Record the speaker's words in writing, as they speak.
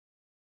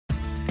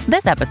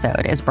This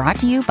episode is brought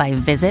to you by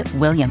Visit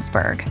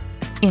Williamsburg.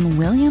 In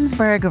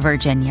Williamsburg,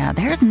 Virginia,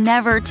 there's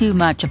never too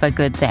much of a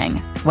good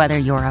thing. Whether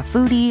you're a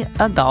foodie,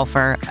 a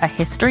golfer, a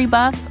history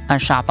buff, a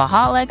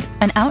shopaholic,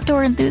 an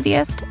outdoor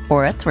enthusiast,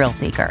 or a thrill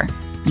seeker,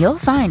 you'll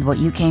find what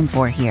you came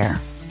for here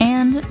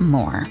and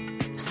more.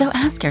 So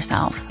ask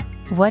yourself,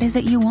 what is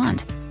it you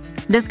want?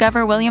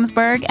 Discover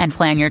Williamsburg and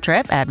plan your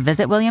trip at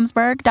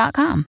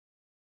visitwilliamsburg.com.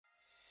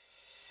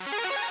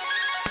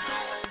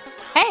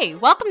 Hey,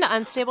 welcome to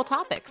Unstable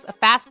Topics, a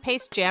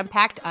fast-paced,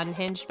 jam-packed,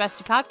 unhinged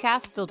bestie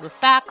podcast filled with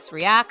facts,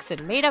 reacts,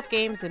 and made-up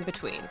games in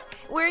between.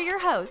 We're your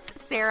hosts,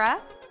 Sarah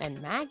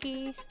And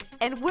Maggie.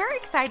 And we're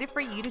excited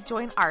for you to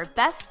join our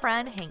best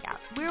friend hangout,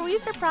 where we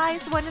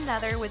surprise one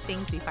another with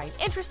things we find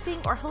interesting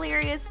or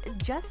hilarious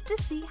just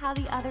to see how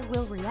the other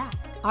will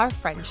react. Our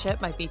friendship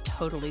might be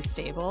totally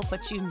stable,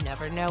 but you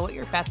never know what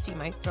your bestie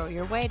might throw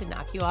your way to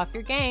knock you off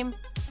your game.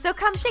 So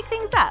come shake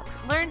things up,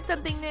 learn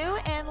something new,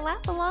 and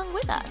laugh along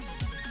with us.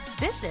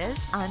 This is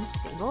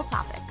Unstable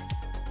Topics.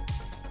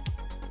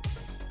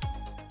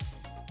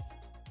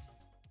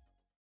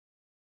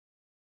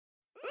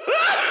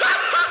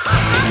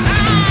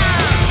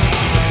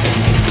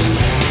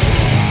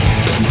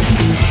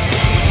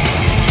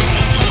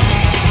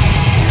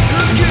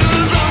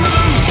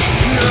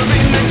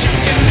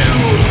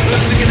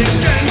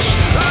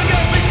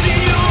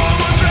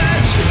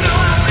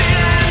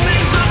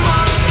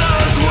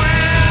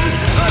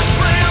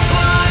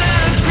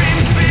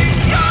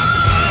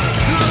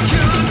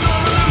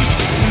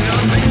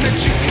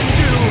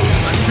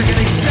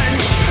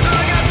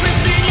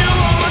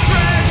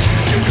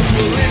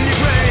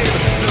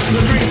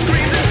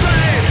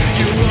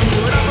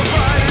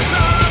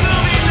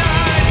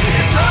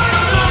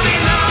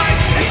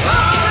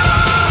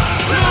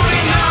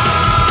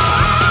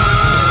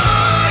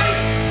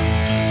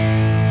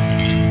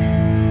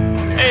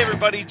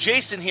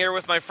 Jason here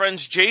with my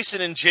friends Jason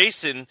and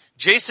Jason.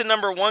 Jason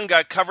number 1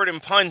 got covered in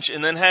punch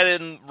and then had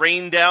it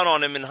rain down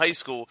on him in high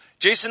school.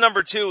 Jason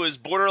number 2 is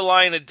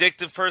borderline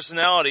addictive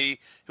personality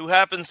who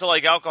happens to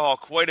like alcohol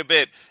quite a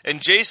bit.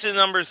 And Jason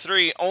number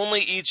 3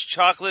 only eats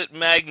chocolate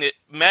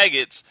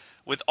maggots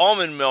with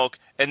almond milk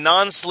and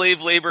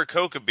non-slave labor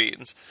coca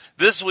beans.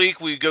 This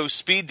week we go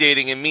speed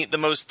dating and meet the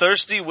most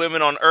thirsty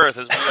women on earth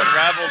as we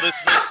unravel this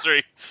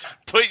mystery.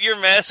 Put your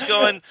mask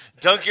on,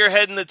 dunk your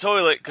head in the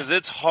toilet, because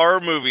it's horror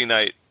movie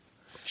night.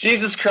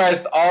 Jesus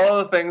Christ, all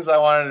of the things I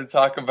wanted to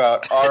talk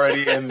about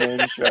already in the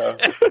intro.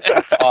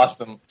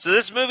 Awesome. So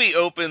this movie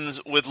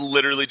opens with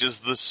literally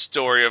just the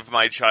story of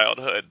my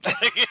childhood.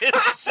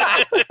 It's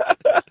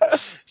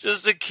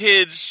just a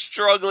kid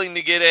struggling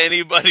to get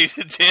anybody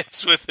to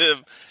dance with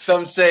him.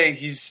 Some say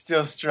he's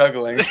still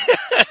struggling.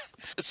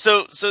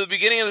 So the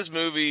beginning of this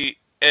movie,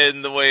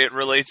 and the way it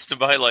relates to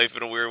my life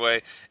in a weird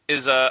way,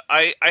 is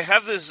I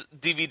have this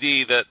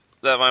DVD that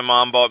my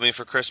mom bought me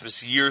for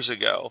Christmas years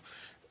ago.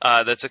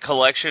 That's a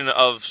collection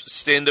of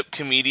stand-up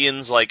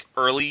comedians, like,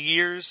 early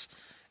years.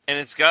 And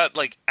it's got,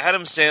 like,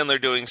 Adam Sandler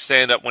doing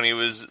stand-up when he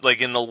was, like,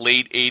 in the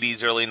late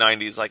 80s, early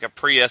 90s, like a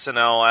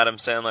pre-SNL Adam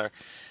Sandler.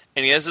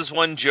 And he has this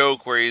one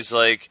joke where he's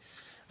like,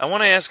 I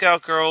want to ask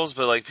out girls,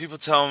 but, like, people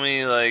tell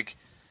me, like,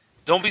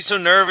 don't be so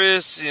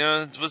nervous, you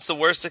know, what's the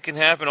worst that can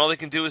happen? All they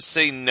can do is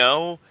say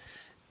no.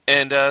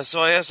 And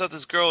so I asked out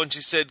this girl, and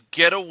she said,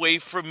 "Get away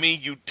from me,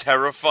 you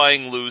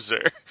terrifying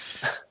loser."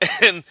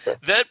 And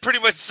that pretty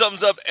much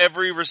sums up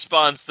every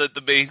response that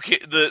the main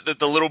that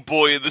the little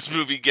boy in this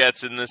movie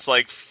gets in this,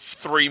 like,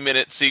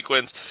 3-minute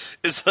sequence.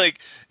 It's like,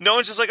 no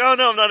one's just like, oh,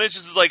 no, I'm not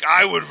interested. It's like,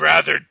 I would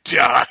rather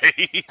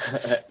die.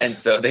 And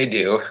so they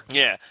do.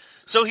 Yeah.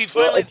 So he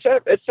finally... Well,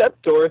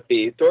 except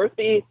Dorothy.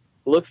 Dorothy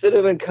looks at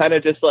him and kind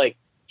of just, like,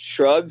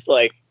 shrugs,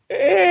 like,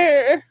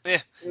 meh.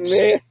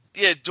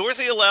 Yeah,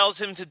 Dorothy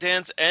allows him to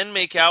dance and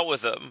make out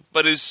with him,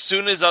 but as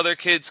soon as other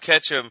kids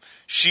catch him,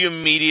 she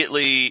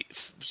immediately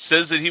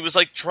says that he was,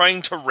 like,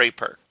 trying to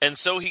rape her. And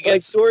so he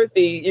gets... Like,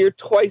 Dorothy, you're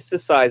twice the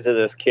size of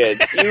this kid.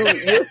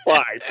 You're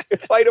fine.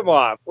 Fight him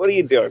off. What are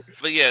you doing?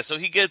 But yeah, so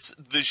he gets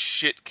the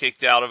shit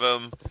kicked out of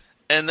him,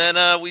 and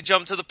then we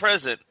jump to the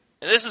present.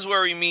 And this is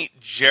where we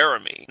meet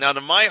Jeremy. Now, to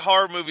my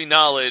horror movie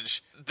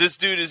knowledge, this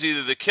dude is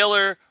either the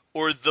killer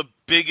or the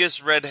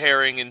biggest red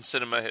herring in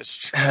cinema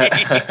history.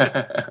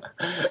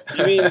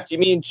 You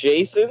mean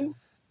Jason?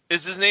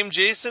 Is his name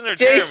Jason or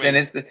Jason Jeremy?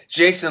 is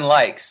Jason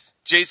likes.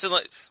 Jason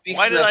Speaks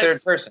to the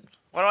third person.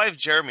 Why do I have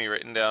Jeremy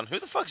written down? Who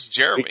the fuck's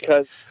Jeremy?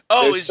 Because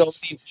there's so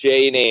many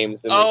J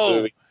names in this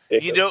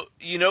movie.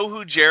 You know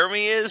who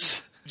Jeremy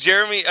is?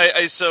 Jeremy,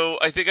 I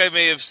think I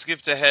may have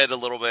skipped ahead a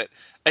little bit.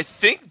 I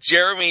think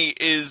Jeremy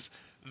is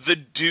the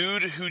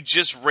dude who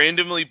just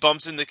randomly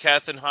bumps into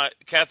Katherine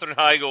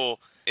Heigl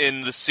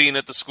in the scene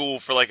at the school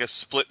for like a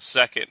split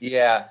second.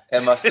 Yeah,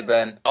 it must have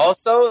been.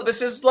 Also,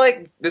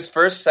 this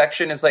first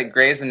section is like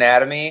Grey's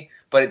Anatomy,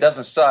 but it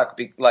doesn't suck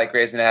like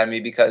Grey's Anatomy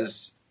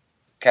because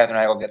Katherine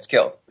Heigl gets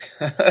killed.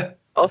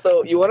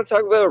 Also, you want to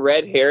talk about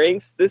red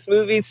herrings? This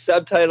movie's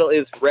subtitle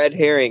is Red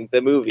Herring,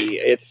 the movie.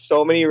 It's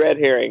so many red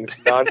herrings,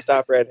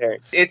 nonstop red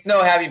herrings. It's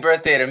no happy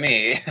birthday to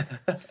me.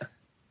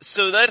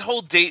 So that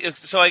whole date.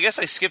 So I guess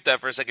I skipped that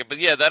for a second, but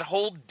yeah, that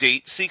whole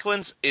date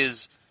sequence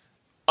is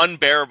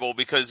unbearable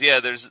because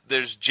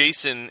there's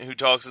Jason who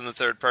talks in the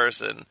third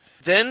person.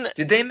 Then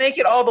did they make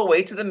it all the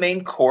way to the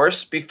main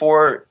course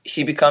before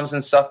he becomes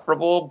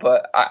insufferable?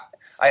 But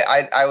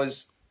I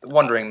was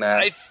wondering that.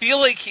 I feel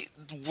like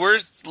we're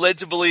led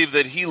to believe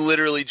that he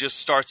literally just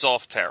starts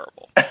off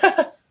terrible.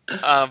 They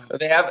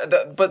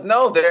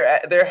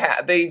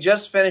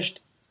just finished.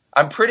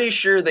 I'm pretty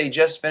sure they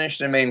just finished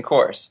the main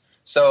course.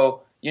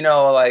 So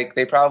like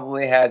they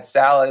probably had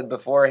salad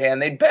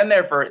beforehand. They'd been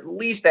there for at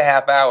least a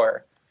half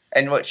hour.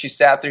 And what, she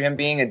sat through him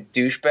being a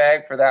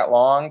douchebag for that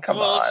long? Come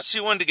on. Well, she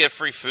wanted to get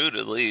free food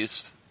at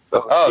least.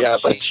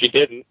 But she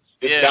didn't.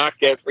 Did not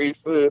get free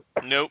food.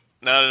 Nope,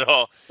 not at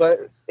all.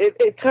 But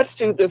it cuts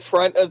to the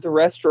front of the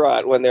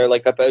restaurant when they're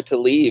like about to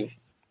leave,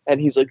 and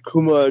he's like,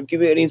 "Come on,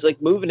 give me," and he's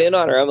like moving in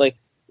on her. I'm like,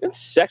 "You're gonna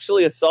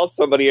sexually assault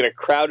somebody in a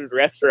crowded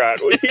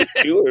restaurant? What are you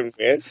doing,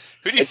 man?"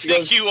 Who do you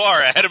think you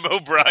are, Adam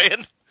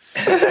O'Brien?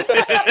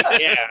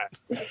 Yeah.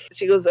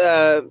 She goes,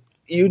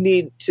 "You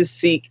need to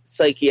seek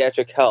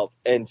psychiatric help,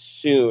 and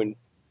soon."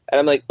 And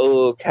I'm like,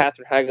 "Oh,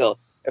 Katherine Heigl,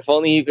 if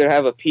only you could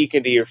have a peek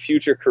into your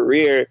future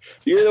career.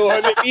 You're the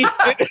one that needs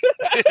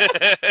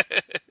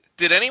it."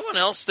 Did anyone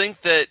else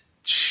think that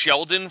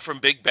Sheldon from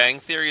Big Bang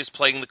Theory is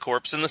playing the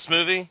corpse in this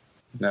movie?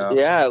 No.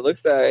 Yeah,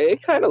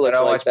 it kind of looks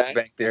like that. Big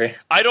Bang Theory.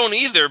 I don't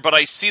either, but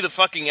I see the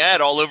fucking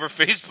ad all over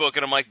Facebook,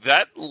 and I'm like,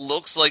 that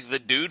looks like the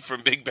dude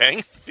from Big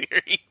Bang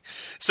Theory.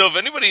 So if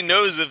anybody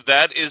knows if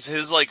that is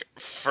his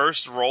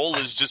first role,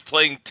 is just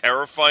playing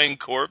terrifying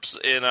corpse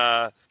in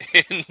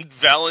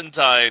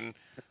Valentine,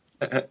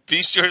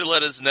 be sure to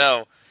let us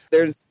know.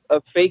 There's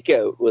a fake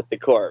out with the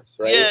corpse,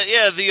 right?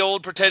 Yeah, the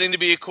old pretending to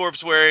be a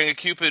corpse wearing a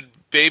Cupid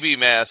baby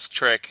mask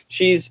trick.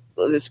 She's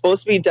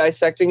supposed to be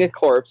dissecting a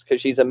corpse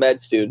because she's a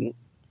med student.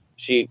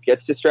 She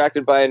gets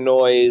distracted by a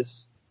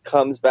noise,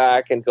 comes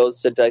back, and goes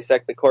to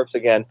dissect the corpse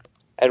again.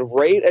 And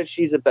right as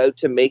she's about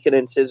to make an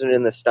incision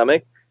in the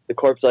stomach, the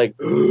corpse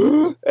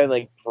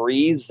and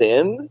breathes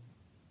in.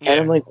 Yeah.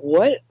 And I'm like,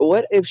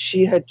 what if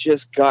she had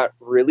just got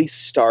really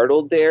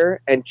startled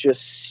there and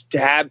just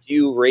stabbed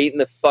you right in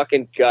the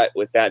fucking gut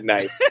with that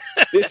knife?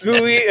 This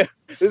movie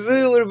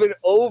would have been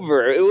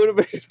over. It would have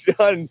been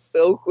done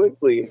so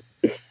quickly.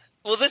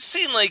 Well, this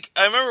scene,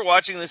 I remember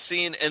watching this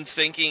scene and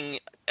thinking,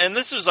 and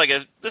this was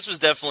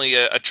definitely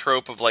a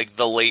trope of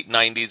the late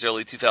 90s,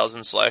 early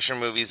 2000s slasher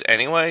movies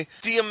anyway.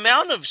 The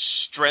amount of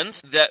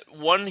strength that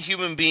one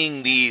human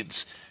being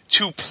needs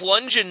to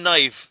plunge a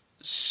knife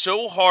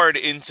so hard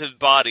into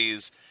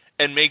bodies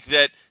and make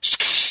that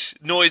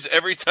noise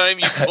every time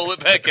you pull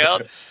it back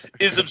out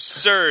is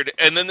absurd.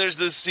 And then there's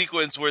this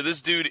sequence where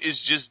this dude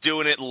is just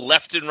doing it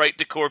left and right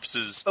to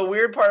corpses. The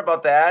weird part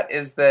about that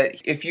is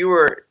that if you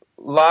were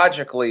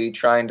logically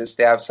trying to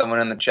stab someone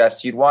in the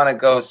chest, you'd want to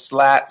go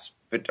slats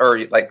or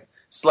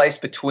slice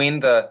between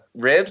the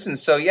ribs. And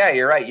so, yeah,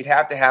 you're right. You'd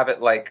have to have it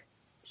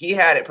he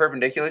had it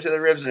perpendicular to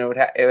the ribs, and it would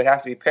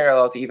have to be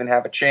parallel to even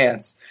have a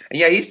chance. And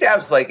yeah, he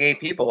stabs 8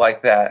 people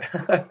like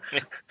that.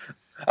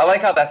 I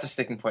like how that's a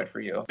sticking point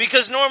for you.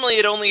 Because normally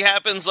it only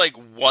happens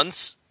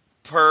once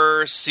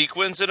per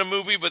sequence in a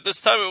movie, but this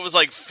time it was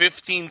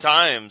 15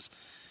 times.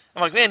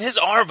 I'm like, man, his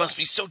arm must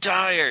be so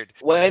tired.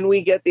 When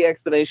we get the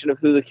explanation of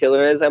who the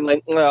killer is, I'm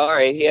like, well, all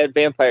right, he had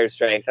vampire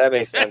strength. That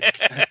makes sense.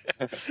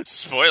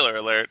 Spoiler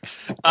alert.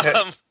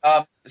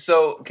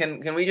 So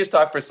can we just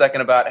talk for a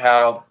second about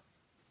how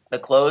the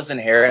clothes and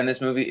hair in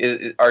this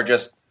movie are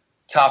just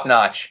top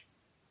notch?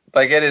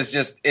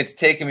 It's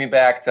taking me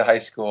back to high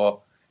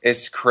school.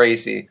 It's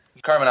crazy.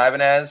 Carmen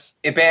Ibanez,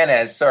 is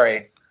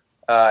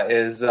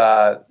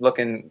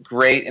looking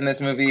great in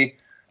this movie,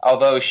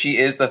 although she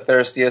is the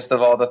thirstiest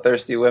of all the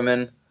thirsty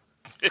women.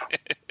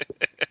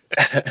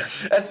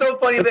 That's so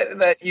funny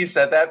that you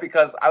said that,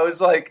 because I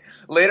was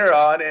later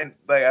on, and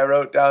I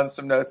wrote down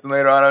some notes, and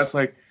later on I was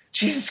like,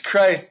 Jesus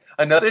Christ,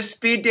 another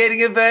speed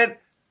dating event?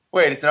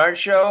 Wait, it's an art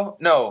show?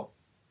 No.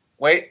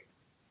 Wait,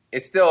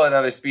 it's still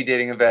another speed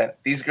dating event.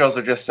 These girls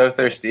are just so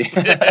thirsty.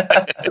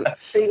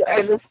 They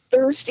are the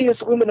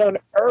thirstiest women on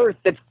earth.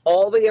 That's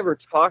all they ever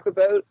talk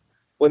about.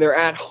 When they're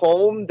at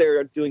home,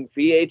 they're doing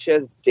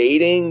VHS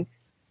dating.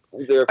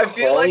 They're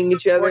calling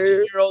each other. I feel like some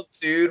 14-year-old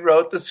dude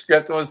wrote the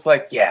script and was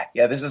like, yeah,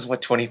 this is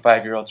what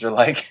 25-year-olds are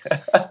like.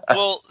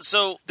 Well,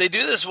 so they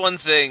do this one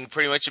thing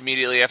pretty much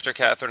immediately after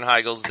Katherine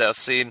Heigl's death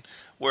scene,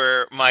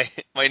 where my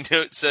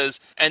note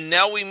says, and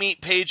now we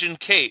meet Paige and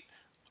Kate.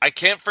 I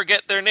can't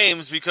forget their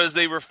names because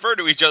they refer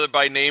to each other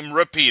by name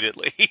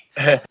repeatedly.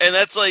 And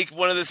that's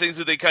one of the things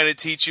that they kind of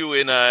teach you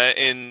in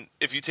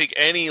if you take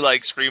any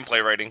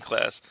screenplay writing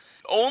class.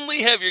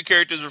 Only have your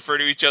characters refer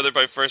to each other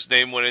by first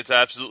name when it's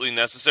absolutely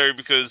necessary,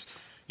 because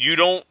you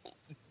don't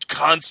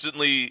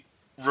constantly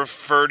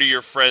refer to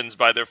your friends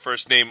by their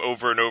first name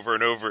over and over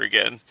and over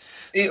again.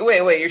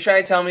 Wait, you're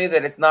trying to tell me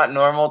that it's not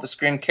normal to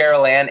scream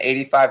Carol Ann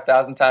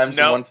 85,000 times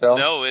in one film?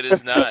 No, it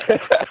is not.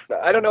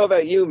 I don't know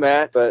about you,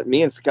 Matt, but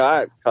me and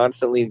Scott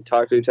constantly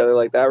talk to each other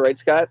like that, right,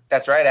 Scott?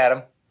 That's right,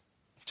 Adam.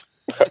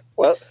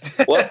 Well,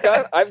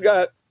 Scott, I've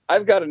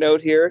got a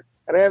note here.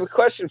 And I have a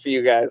question for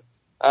you guys.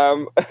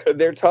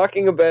 They're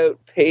talking about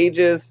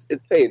Paige's.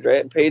 It's Paige,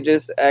 right?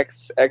 Paige's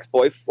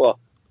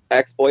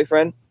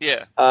ex-boyfriend.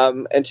 Yeah.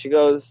 And she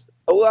goes,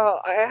 "Oh,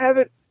 well, I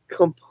haven't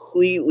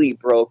completely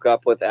broke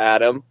up with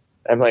Adam."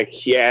 I'm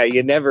like, "Yeah,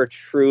 you never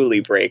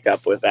truly break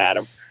up with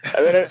Adam."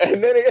 And then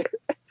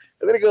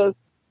it goes,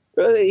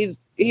 "Well, he's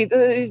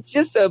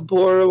just a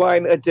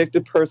borderline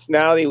addictive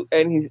personality,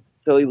 and he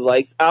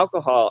likes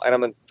alcohol." And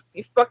I'm like,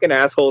 "You fucking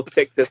assholes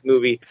picked this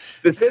movie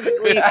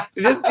specifically to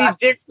just be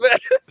dicks."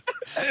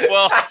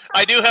 Well,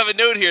 I do have a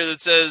note here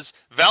that says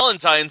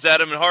Valentine's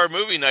Adam and Horror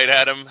Movie Night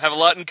Adam have a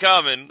lot in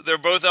common. They're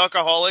both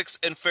alcoholics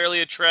and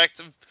fairly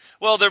attractive.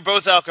 Well, they're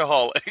both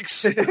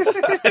alcoholics.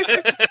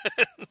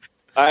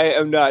 I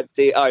am not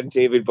on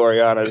David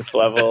Boreanaz's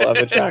level of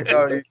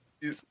attraction.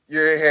 No,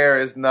 your hair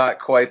is not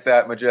quite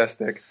that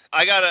majestic.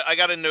 I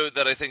got a note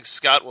that I think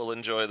Scott will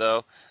enjoy,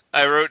 though.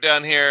 I wrote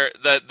down here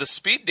that the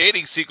speed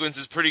dating sequence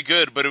is pretty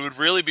good, but it would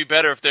really be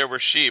better if there were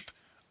sheep.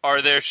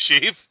 Are there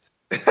sheep?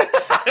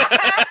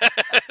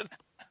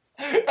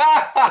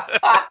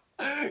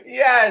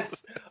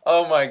 Yes.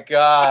 Oh my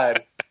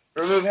God.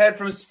 Remove head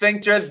from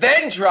sphincter,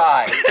 then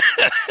drive.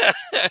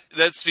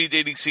 That speed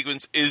dating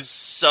sequence is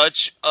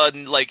such a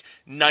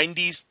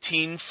 90s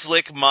teen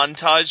flick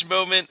montage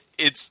moment.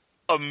 It's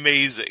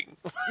amazing.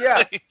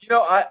 Yeah.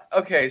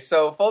 Okay,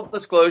 so full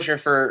disclosure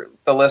for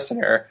the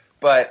listener,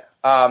 but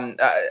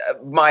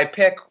my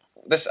pick,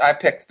 I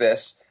picked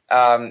this,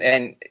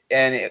 and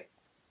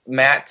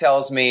Matt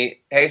tells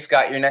me, "Hey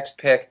Scott, your next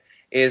pick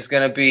is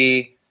going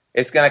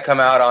to come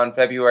out on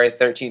February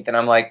 13th," and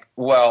I'm like,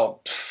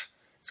 "Well,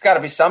 it's got to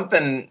be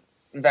something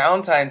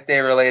Valentine's Day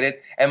related."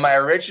 And my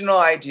original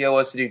idea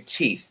was to do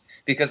Teeth,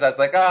 because I was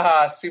like,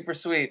 super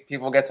sweet.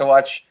 People get to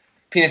watch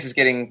penises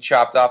getting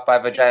chopped off by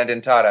vagina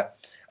dentata.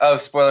 Oh,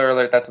 spoiler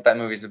alert, that's what that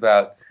movie's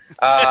about.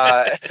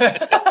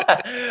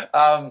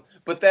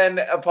 But then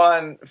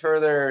upon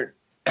further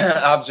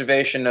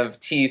observation of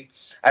Teeth,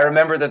 I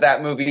remember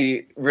that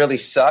movie really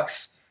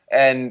sucks,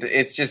 and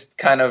it's just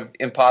kind of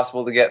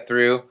impossible to get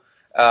through.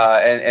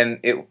 And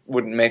it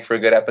wouldn't make for a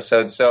good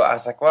episode. So I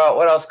was like, well,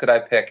 what else could I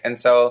pick? And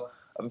so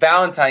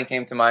Valentine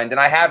came to mind, and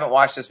I haven't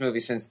watched this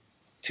movie since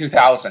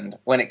 2000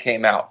 when it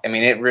came out. I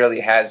mean, it really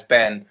has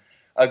been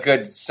a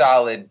good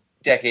solid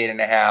decade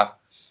and a half.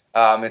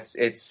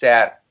 It's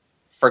sat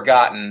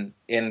forgotten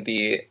in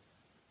the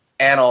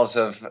annals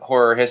of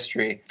horror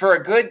history for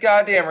a good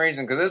goddamn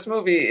reason, because this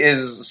movie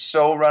is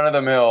so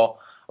run-of-the-mill,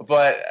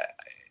 but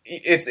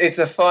it's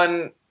a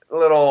fun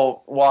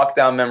little walk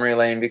down memory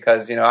lane,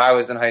 because I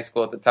was in high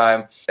school at the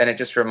time, and it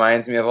just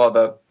reminds me of all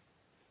the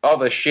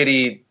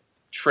shitty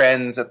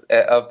trends of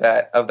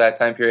that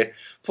time period.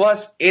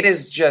 Plus, it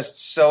is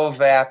just so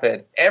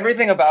vapid.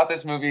 Everything about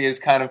this movie is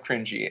kind of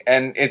cringy,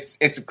 and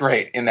it's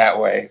great in that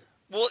way.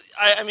 Well,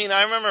 I mean,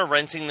 I remember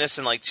renting this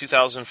in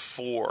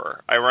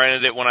 2004. I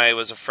rented it when I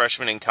was a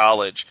freshman in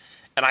college,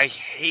 and I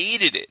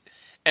hated it.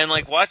 And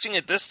watching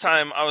it this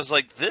time, I was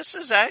like, this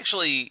is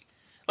actually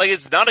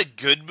it's not a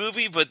good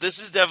movie, but this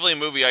is definitely a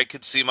movie I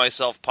could see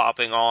myself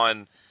popping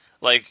on,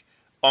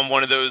 on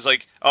one of those, oh,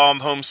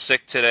 I'm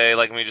homesick today,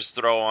 let me just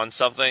throw on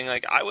something.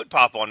 I would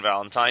pop on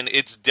Valentine.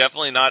 It's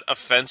definitely not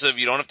offensive.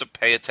 You don't have to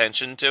pay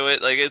attention to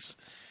it.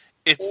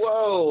 It's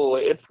Whoa,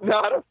 it's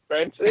not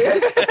offensive.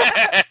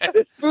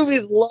 This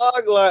movie's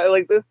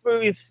this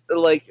movie's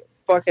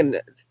fucking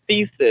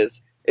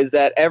thesis is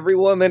that every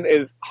woman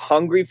is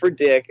hungry for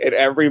dick and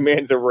every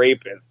man's a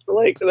rapist.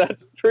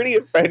 That's pretty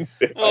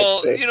offensive.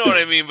 Well, you know what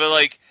I mean,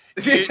 but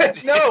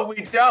no,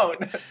 we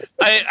don't.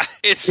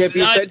 It's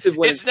not offensive.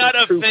 When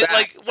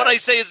I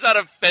say it's not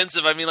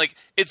offensive, I mean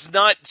it's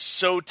not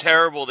so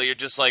terrible that you're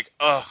just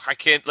oh, I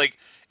can't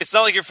It's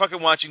not like you're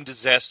fucking watching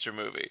Disaster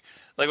Movie.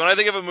 When I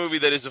think of a movie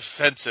that is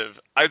offensive,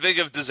 I think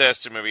of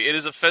Disaster Movie. It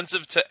is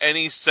offensive to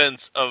any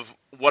sense of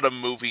what a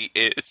movie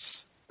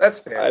is. That's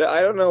fair.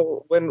 I don't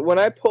know. When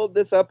I pulled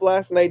this up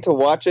last night to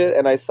watch it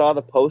and I saw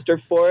the poster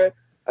for it,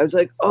 I was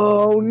like,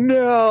 oh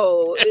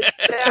no,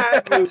 it's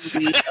that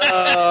movie.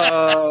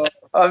 Oh.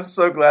 I'm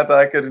so glad that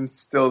I could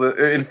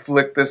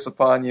inflict this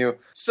upon you.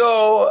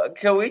 So,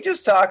 can we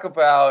just talk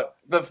about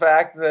the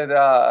fact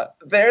that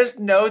there's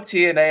no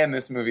TNA in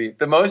this movie?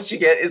 The most you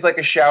get is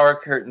a shower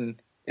curtain.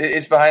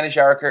 It's behind a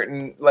shower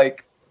curtain.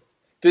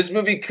 This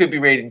movie could be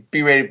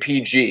rated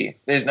PG.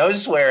 There's no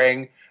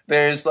swearing.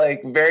 There's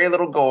very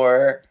little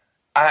gore.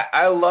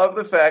 I love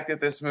the fact that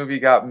this movie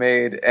got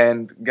made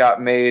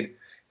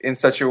in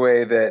such a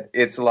way that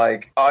it's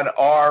an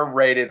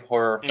R-rated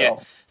horror film.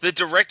 Yeah. The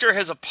director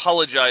has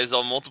apologized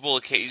on multiple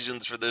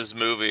occasions for this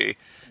movie.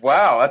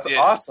 Wow, that's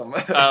awesome.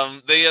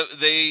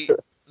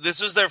 This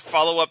was their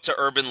follow-up to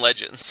Urban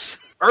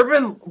Legends.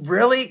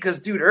 Really? Because,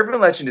 dude, Urban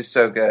Legend is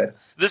so good.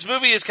 This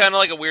movie is kind of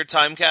like a weird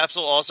time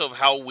capsule also of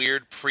how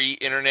weird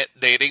pre-internet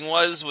dating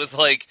was with,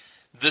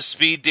 the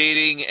speed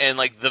dating and,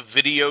 the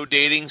video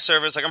dating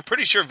service. I'm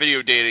pretty sure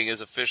video dating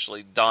is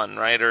officially done,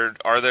 right? Or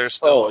are there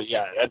still... Oh,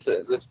 yeah, that's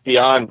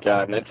beyond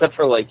done. Except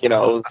for,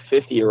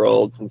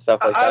 50-year-olds and stuff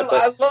like that.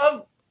 I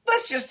love...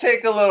 Let's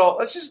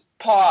just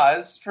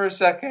pause for a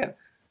second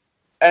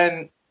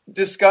and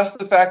discuss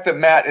the fact that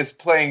Matt is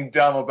playing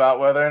dumb about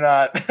whether or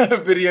not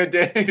video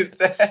dating is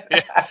dead?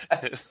 Yeah.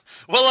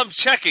 Well, I'm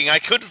checking. I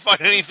couldn't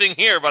find anything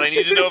here, but I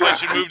need to know if I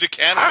should move to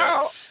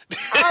Canada.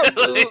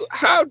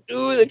 How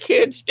do the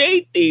kids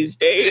date these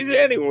days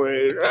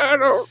anyways? I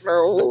don't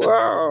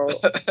know.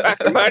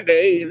 Back in my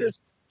day, you just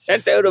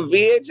sent out a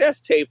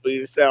VHS tape of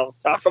yourself.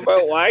 Talk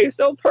about why you're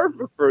so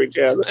perfect for each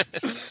other.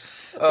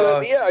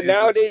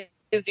 Nowadays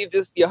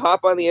you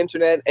hop on the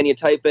internet and you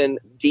type in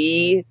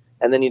D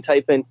and then you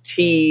type in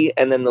T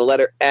and then the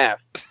letter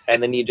F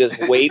and then you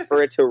just wait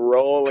for it to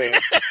roll in.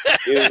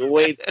 You just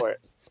wait for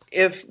it.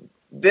 If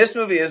this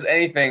movie is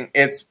anything,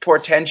 it's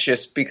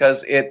portentous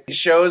because it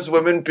shows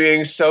women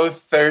being so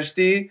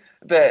thirsty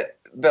that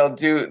they'll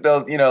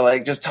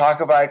just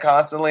talk about it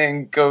constantly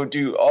and go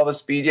do all the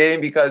speed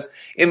dating because,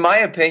 in my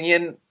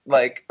opinion,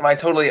 like my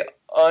totally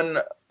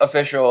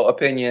unofficial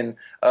opinion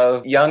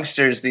of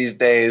youngsters these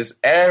days,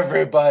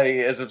 everybody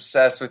is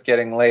obsessed with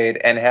getting laid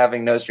and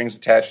having no strings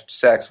attached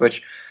sex,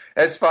 which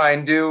that's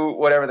fine. Do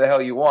whatever the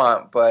hell you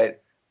want,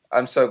 but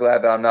I'm so glad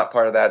that I'm not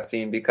part of that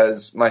scene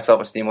because my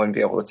self-esteem wouldn't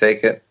be able to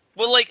take it.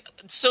 Well,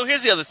 so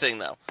here's the other thing,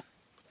 though.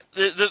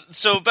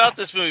 So about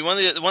this movie, one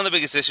of the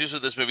biggest issues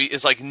with this movie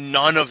is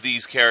none of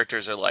these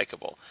characters are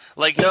likable.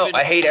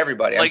 I hate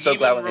everybody. I'm so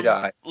glad when they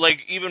die.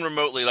 Even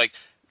remotely,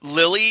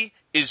 Lily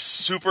is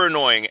super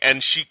annoying,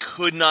 and she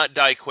could not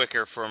die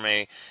quicker for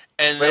me.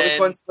 And which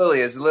one's Lily?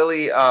 Is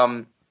Lily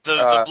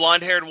the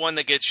blonde-haired one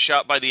that gets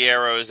shot by the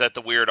arrows at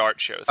the weird art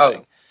show thing?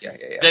 Oh, yeah.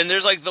 Then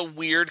there's the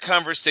weird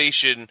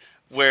conversation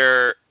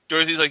where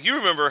Dorothy's like, "You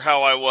remember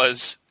how I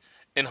was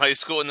in high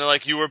school?" And they're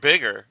like, "You were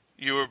bigger.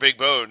 You were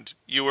big-boned.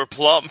 You were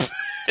plump."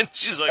 And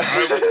she's like,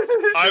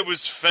 I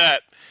was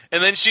fat.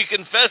 And then she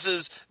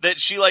confesses that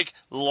she,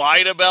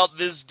 lied about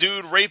this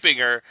dude raping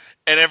her.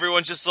 And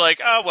everyone's just like,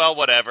 oh, well,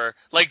 whatever.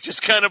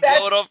 Just kind of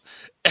blow it up.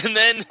 And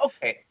then...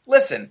 Okay,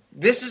 listen.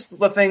 This is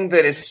the thing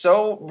that is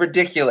so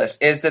ridiculous,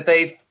 is that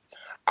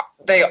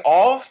they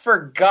all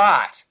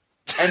forgot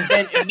and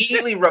then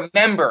immediately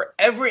remember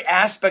every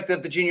aspect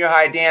of the junior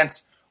high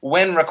dance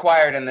when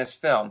required in this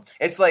film.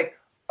 It's like...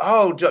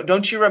 Oh,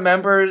 don't you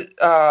remember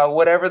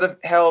whatever the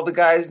hell the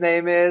guy's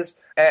name is?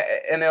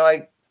 And they're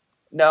like,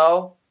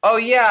 no. Oh,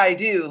 yeah, I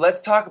do.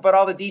 Let's talk about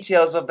all the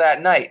details of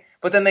that night.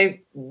 But then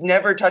they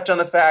never touch on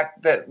the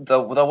fact that the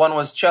one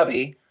was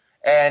chubby.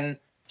 And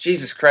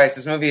Jesus Christ,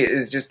 this movie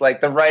is just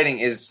the writing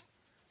is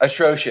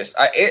atrocious.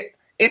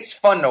 It's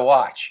fun to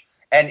watch.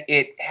 And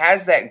it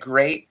has that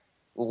great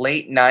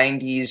late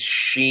 90s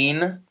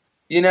sheen,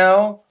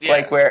 Yeah.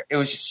 Where it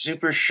was just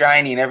super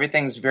shiny and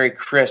everything's very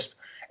crisp.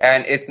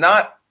 And it's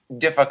not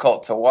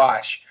difficult to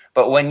watch,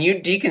 but when you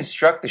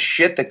deconstruct the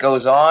shit that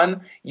goes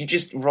on, you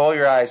just roll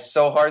your eyes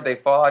so hard they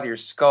fall out of your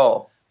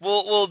skull.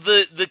 Well,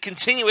 the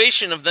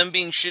continuation of them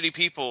being shitty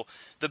people,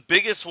 the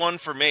biggest one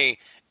for me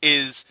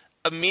is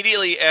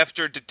immediately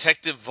after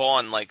Detective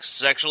Vaughn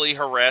sexually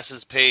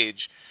harasses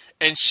Paige,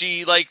 and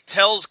she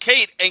tells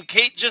Kate, and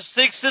Kate just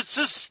thinks it's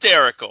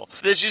hysterical.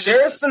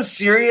 There's some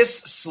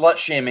serious slut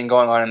shaming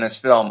going on in this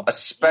film,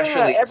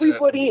 especially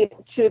everybody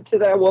to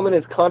that woman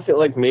is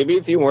constant. Maybe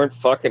if you weren't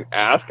fucking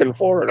asking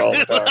for it all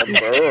the time,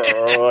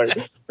 or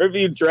if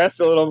you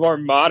dressed a little more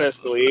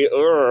modestly,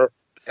 put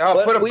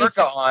a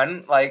burqa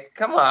on.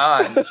 Come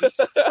on,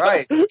 Jesus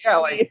Christ!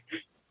 Yeah,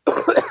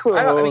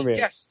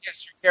 yes,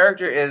 your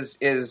character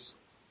is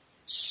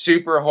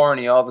super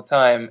horny all the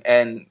time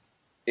and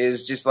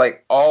is just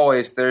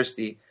always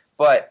thirsty,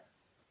 but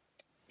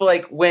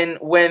when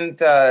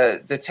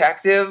the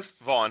detective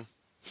Vaughn,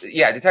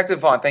 Detective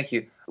Vaughn, thank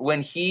you.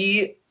 When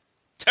he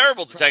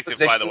terrible detective,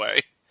 by the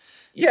way,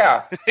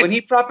 when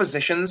he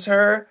propositions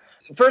her,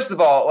 first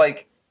of all,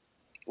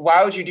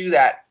 why would you do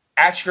that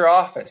at your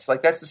office?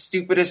 That's the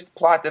stupidest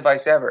plot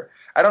device ever.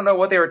 I don't know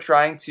what they were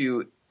trying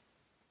to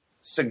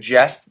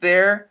suggest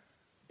there,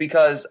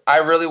 because I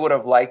really would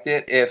have liked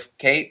it if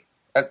Kate,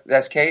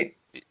 that's Kate,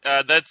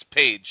 that's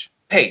Paige.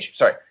 Paige,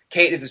 sorry.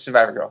 Kate is the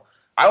survivor girl.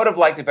 I would have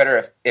liked it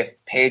better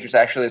if Paige was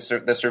actually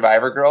the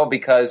survivor girl,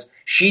 because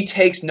she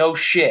takes no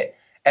shit.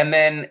 And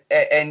then,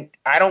 and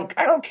I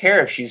don't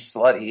care if she's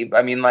slutty.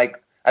 I mean,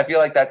 I feel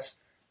like that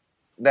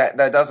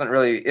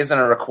isn't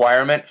a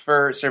requirement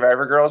for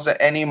survivor girls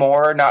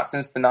anymore, not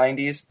since the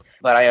 90s.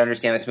 But I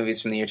understand this movie's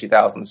from the year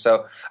 2000.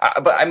 So,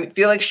 but I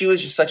feel like she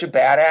was just such a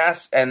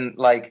badass, and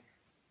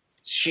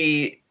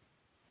she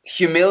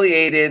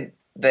humiliated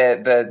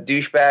the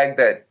douchebag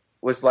that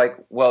was like,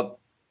 well,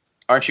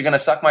 aren't you going to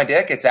suck my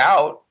dick? It's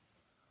out.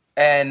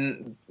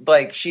 And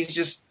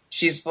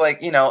she's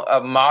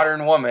a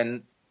modern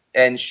woman,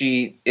 and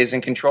she is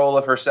in control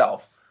of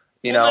herself.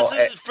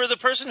 For the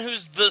person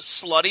who's the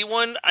slutty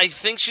one, I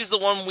think she's the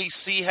one we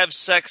see have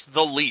sex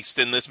the least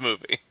in this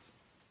movie.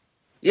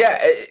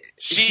 Yeah.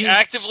 She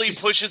actively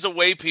pushes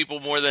away people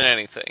more than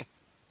anything.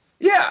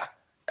 Yeah.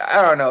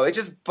 I don't know. It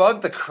just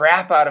bugged the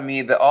crap out of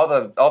me that all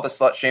the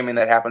slut shaming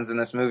that happens in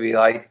this movie.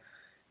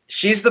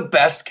 She's the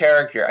best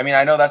character. I mean,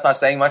 I know that's not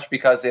saying much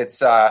because it's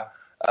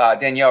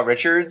Danielle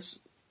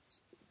Richards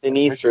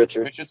Denise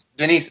Richards.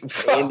 Denise.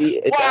 Andy,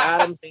 it's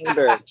Adam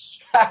Sandberg.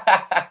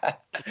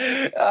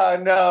 Oh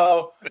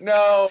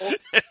no.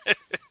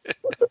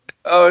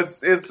 Oh,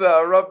 it's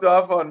rubbed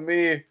off on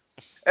me.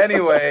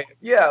 Anyway,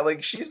 yeah,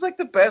 like she's like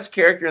the best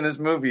character in this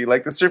movie.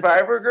 Like the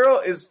Survivor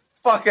girl is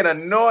fucking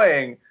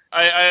annoying.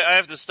 I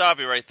have to stop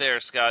you right there,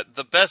 Scott.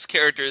 The best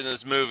character in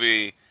this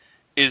movie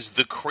is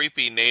the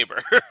creepy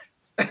neighbor.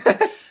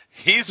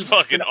 He's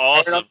fucking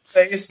awesome.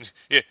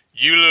 Yeah,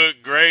 you look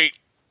great,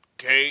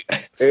 Kate.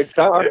 It's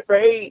all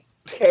great,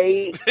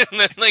 Kate. And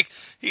then like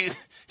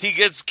he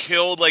gets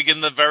killed like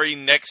in the very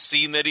next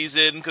scene that he's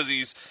in because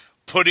he's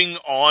putting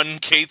on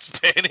Kate's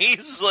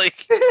panties,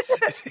 like,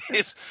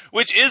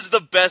 which is the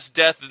best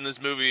death in this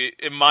movie,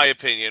 in my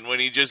opinion, when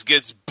he just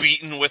gets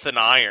beaten with an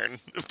iron.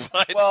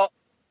 But, well,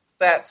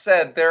 that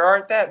said, there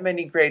aren't that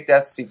many great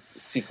death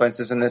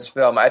sequences in this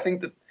film. I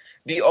think that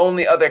the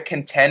only other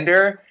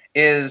contender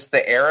is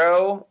the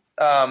arrow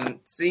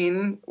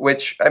scene,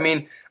 which, I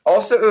mean,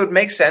 also it would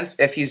make sense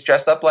if he's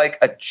dressed up like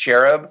a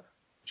cherub.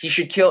 He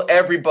should kill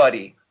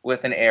everybody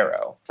with an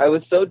arrow. I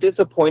was so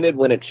disappointed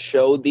when it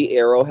showed the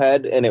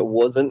arrowhead and it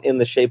wasn't in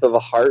the shape of a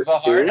heart.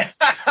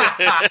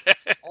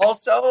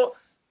 Also,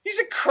 he's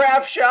a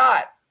crap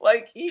shot.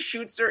 Like, he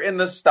shoots her in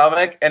the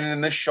stomach and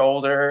in the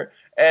shoulder,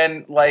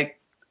 and like,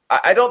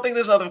 I don't think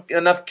there's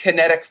enough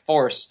kinetic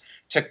force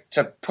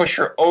to push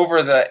her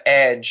over the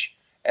edge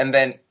and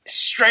then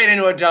straight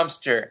into a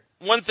dumpster.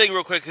 One thing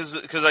real quick,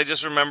 because I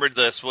just remembered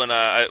this when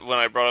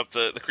I brought up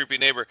the creepy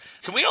neighbor.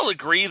 Can we all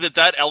agree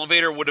that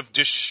elevator would have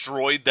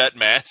destroyed that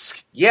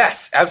mask?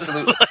 Yes,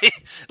 absolutely.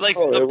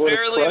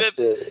 Apparently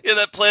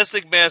that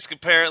plastic mask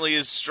apparently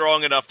is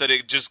strong enough that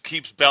it just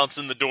keeps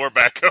bouncing the door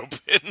back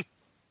open.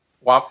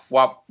 Womp,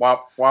 womp,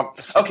 womp,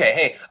 womp. Okay,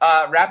 hey,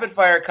 rapid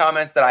fire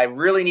comments that I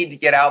really need to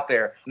get out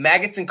there.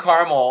 Maggots and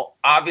caramel,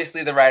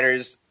 obviously the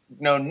writers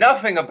know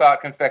nothing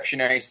about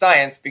confectionery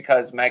science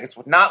because maggots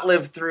would not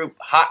live through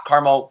hot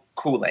caramel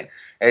cooling.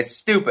 It's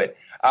stupid.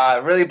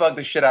 It really bugged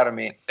the shit out of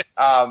me.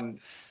 My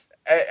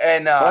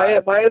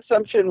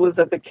assumption was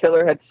that the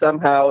killer had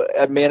somehow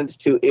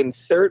managed to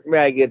insert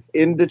maggots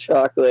into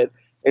chocolate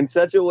in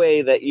such a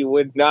way that you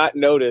would not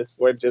notice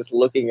when just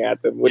looking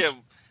at them. Yeah,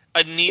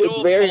 a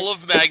needle full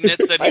of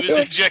magnets that he was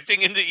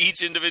injecting into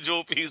each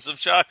individual piece of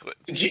chocolate.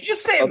 Did you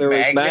just say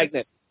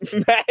magnets?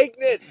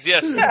 Magnets.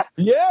 Yes.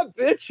 Yeah,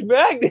 bitch,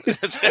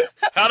 magnets.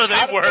 How do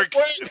they work?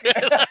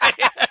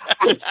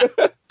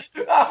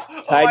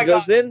 Tide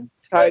goes in,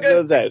 tide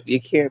goes out. You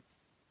can't.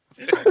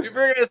 People are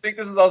going to think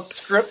this is all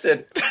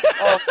scripted.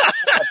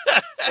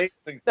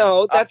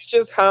 No, that's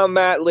just how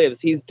Matt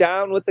lives. He's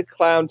down with the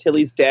clown till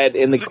he's dead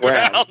in the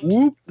ground.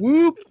 Whoop,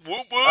 whoop.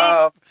 Whoop,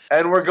 whoop.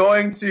 And we're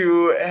going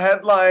to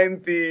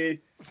headline the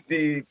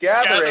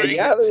gathering.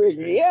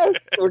 Yes,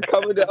 we're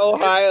coming to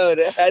Ohio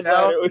to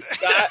headline it with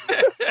Scott.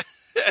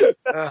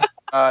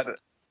 God.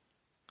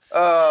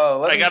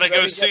 I gotta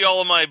go see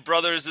all of my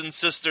brothers and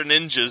sister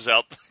ninjas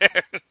out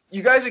there.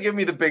 You guys are giving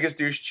me the biggest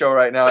douche show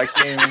right now. I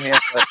can't even handle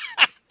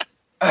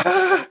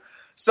it.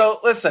 So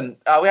listen,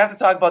 we have to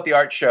talk about the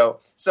art show.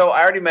 So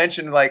I already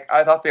mentioned, like,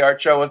 I thought the art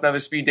show was another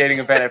speed dating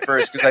event at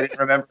first because I didn't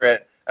remember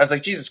it. I was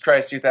like, Jesus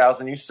Christ,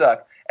 2000, you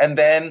suck. And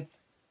then,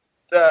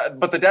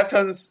 but the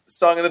Deftones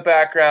song in the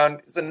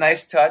background is a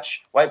nice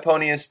touch. White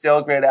Pony is still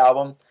a great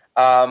album.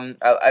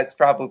 It's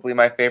probably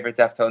my favorite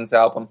Deftones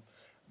album.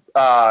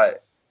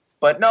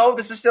 But no,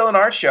 this is still an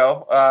art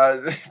show.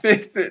 And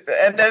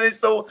then it's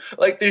the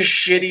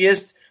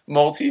shittiest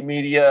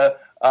multimedia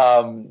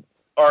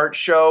art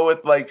show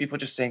with like people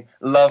just saying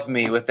 "love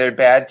me" with their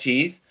bad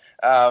teeth.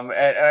 And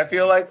I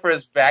feel like for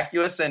as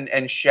vacuous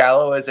and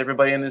shallow as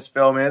everybody in this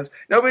film is,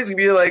 nobody's gonna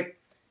be like,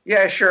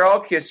 yeah, sure,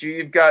 I'll kiss you.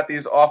 You've got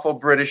these awful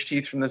British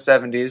teeth from the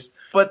 70s.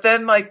 But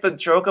then like the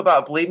joke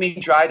about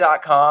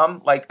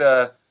BleedMeDry.com, like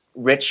the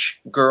rich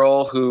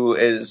girl who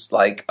is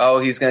like, oh,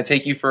 he's gonna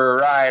take you for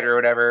a ride or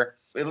whatever.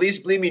 At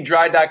least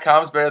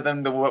BleedMeDry.com is better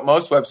than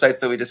most websites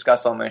that we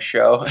discuss on this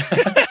show.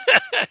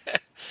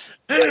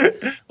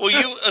 Well,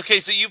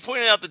 so you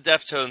pointed out the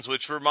Deftones,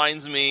 which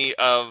reminds me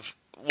of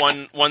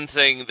one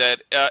thing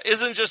that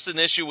isn't just an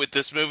issue with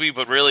this movie,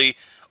 but really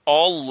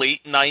all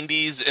late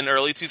 90s and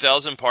early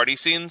 2000 party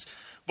scenes.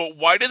 But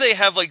why do they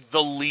have like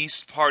the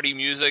least party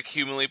music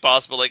humanly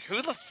possible? Like,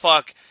 who the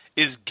fuck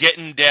is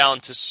getting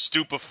down to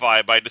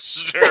Stupefy by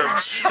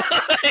Disturbed?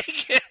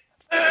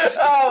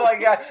 Oh my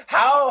god!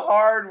 How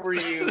hard were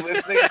you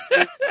listening to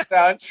this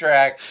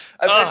soundtrack?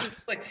 I was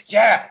like,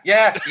 yeah,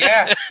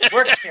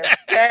 work here,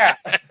 yeah.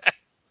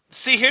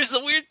 See, here's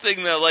the weird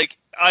thing though. Like,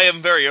 I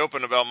am very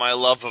open about my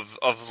love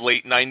of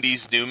late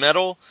 '90s nu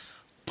metal,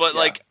 but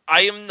like,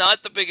 I am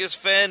not the biggest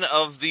fan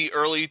of the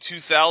early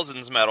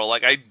 2000s metal.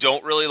 Like, I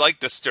don't really like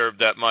Disturbed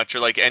that much, or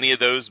like any of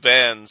those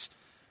bands,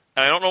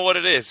 and I don't know what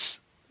it is.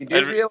 You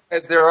do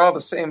realize they're all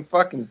the same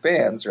fucking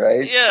bands,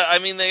 right? Yeah, I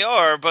mean they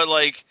are, but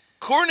like.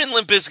 Korn and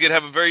Limp Bizkit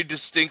have a very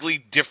distinctly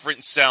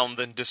different sound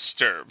than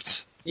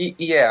Disturbed.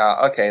 Yeah,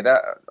 okay,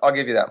 that I'll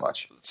give you that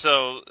much.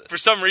 So for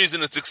some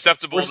reason, it's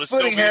acceptable We're to still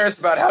splitting be hairs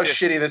about how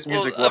shitty this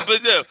music was.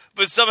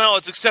 but somehow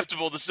it's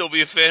acceptable to still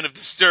be a fan of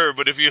Disturbed.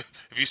 But if you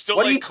still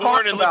What are you like Korn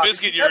talking and Limp about?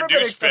 Bizkit, It's you're a never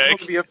been acceptable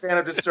to douchebag. be a fan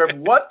of Disturbed.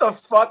 What the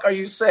fuck are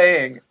you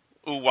saying?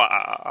 Ooh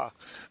wah.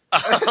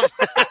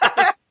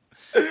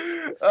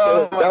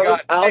 Oh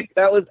my god!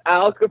 That was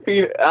Al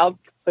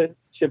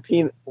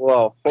Pacino.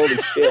 Whoa, holy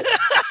shit!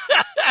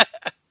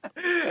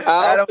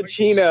 Al Adam, are you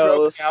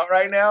Pacino. stroking out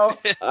right now.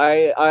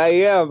 I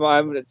am.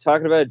 I'm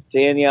talking about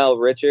Danielle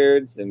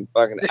Richards and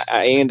fucking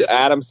and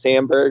Adam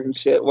Sandberg and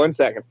shit. 1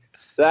 second.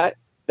 That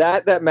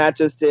Matt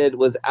just did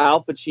was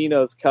Al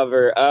Pacino's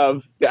cover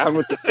of Down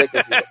with the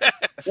Sickness.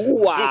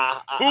 Ooh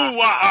wah. Ooh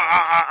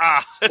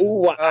wah. Ooh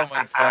wah. Oh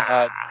my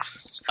god!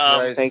 Jesus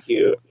Christ. Thank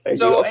you.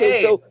 So,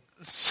 hey,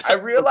 so I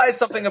realized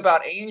something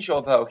about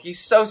Angel though. He's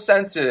so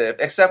sensitive,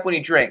 except when he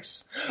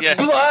drinks. Yeah.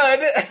 Blood.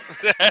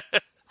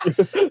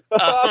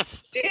 oh,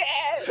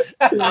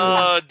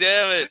 Oh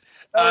damn it!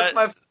 That's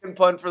my fucking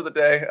pun for the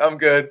day. I'm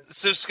good.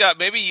 So Scott,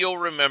 maybe you'll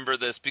remember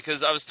this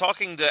because I was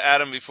talking to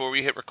Adam before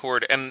we hit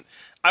record, and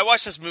I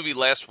watched this movie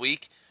last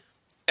week.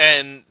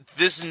 And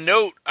this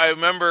note, I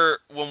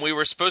remember when we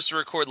were supposed to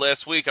record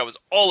last week, I was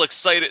all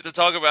excited to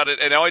talk about it,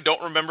 and now I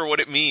don't remember what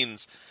it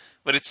means.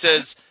 But it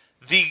says,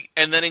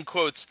 and then in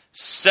quotes,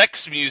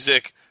 sex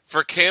music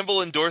for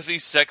Campbell and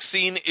Dorothy's sex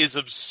scene is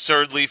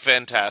absurdly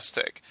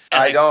fantastic.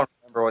 And I don't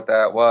remember what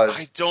that was.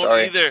 I don't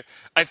Sorry. either.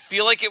 I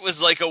feel like it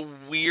was like a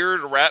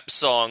weird rap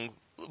song,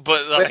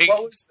 but Wait,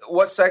 like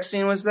what sex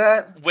scene was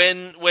that?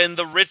 when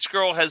the rich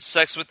girl has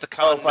sex with the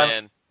con fine.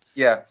 man.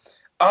 Yeah.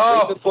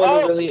 right before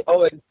they really.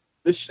 Oh, and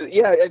and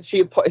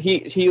she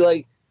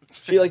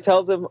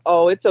tells him,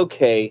 "Oh, it's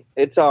okay,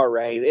 it's all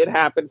right, it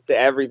happens to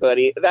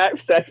everybody."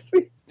 That sex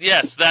scene.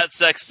 Yes, that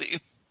sex scene.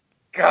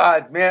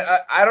 God, man,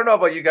 I don't know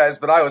about you guys,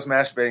 but I was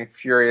masturbating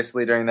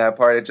furiously during that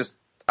part.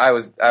 I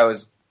was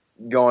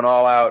going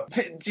all out.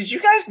 Did you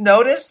guys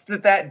notice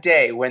that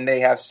day when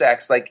they have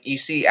sex, like you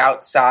see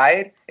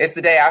outside? It's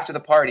the day after the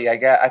party.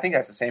 I think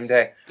that's the same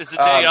day. It's the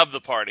day of the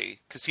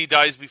party because he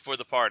dies before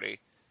the party.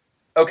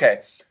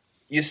 Okay,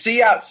 you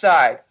see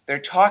outside. They're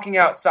talking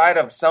outside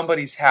of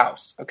somebody's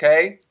house.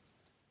 Okay,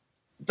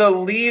 the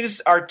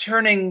leaves are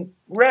turning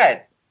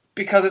red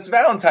because it's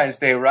Valentine's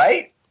Day,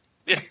 right?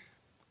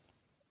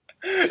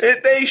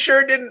 They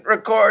sure didn't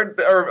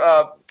record,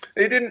 or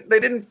they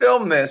didn't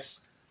film this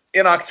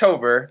in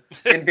October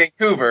in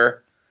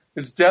Vancouver.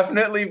 It's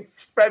definitely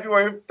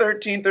February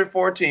 13th or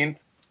 14th.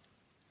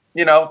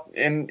 You know,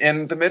 in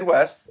the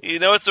Midwest. You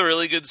know, it's a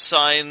really good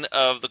sign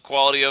of the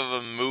quality of a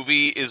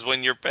movie is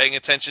when you're paying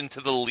attention to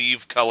the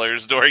leaf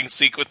colors during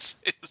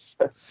sequences.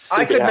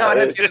 I could not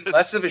have given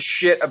less of a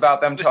shit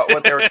about them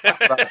what they were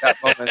talking about at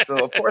that moment.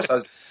 So of course I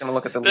was going to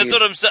look at the leaves. That's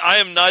what I'm saying. I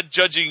am not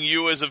judging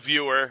you as a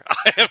viewer.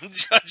 I am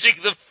judging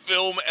the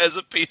film as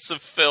a piece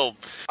of film.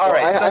 All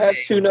right, I have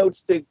two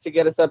notes to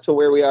get us up to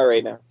where we are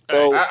right now.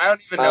 So I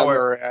don't even know where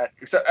we're at.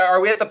 So, are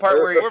we at the part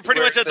where we're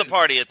pretty much at the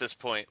party at this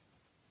point?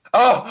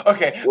 Oh,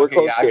 okay. We're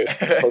close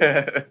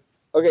to.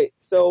 Okay,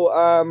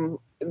 so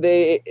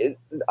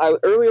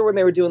earlier when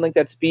they were doing like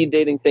that speed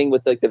dating thing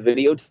with like the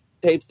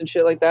videotapes and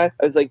shit like that,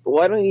 I was like,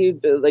 why don't you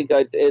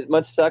it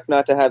must suck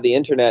not to have the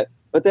internet.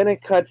 But then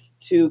it cuts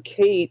to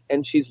Kate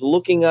and she's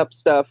looking up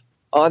stuff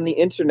on the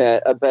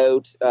internet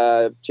about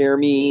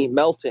Jeremy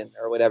Melton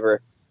or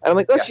whatever. And I'm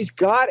like, look, she's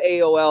got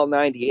AOL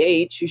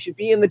 98. She should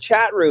be in the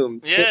chat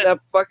room hitting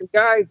up fucking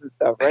guys and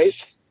stuff, right?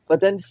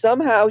 But then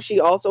somehow she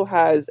also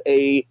has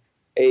a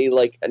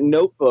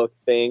notebook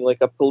thing, like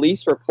a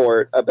police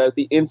report about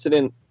the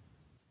incident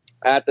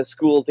at the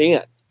school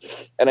dance.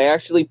 And I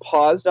actually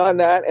paused on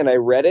that and I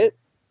read it,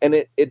 and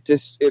it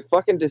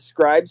fucking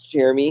describes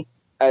Jeremy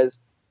as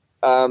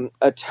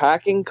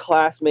attacking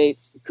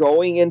classmates,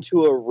 going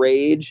into a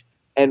rage,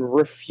 and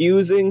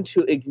refusing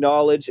to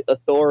acknowledge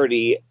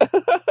authority. I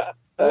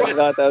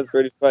thought that was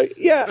pretty funny.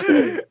 Yeah,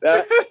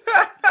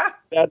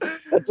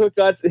 that's what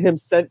got him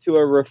sent to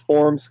a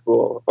reform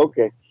school.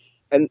 Okay.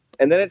 And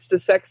then it's the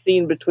sex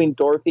scene between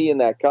Dorothy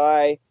and that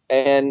guy.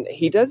 And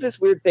he does this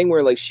weird thing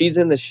where, like, she's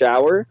in the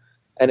shower,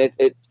 and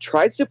it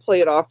tries to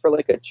play it off for,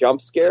 like, a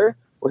jump scare,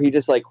 where he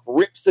just, like,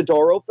 rips the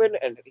door open,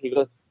 and he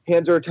goes,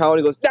 hands her a towel, and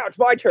he goes, now it's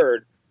my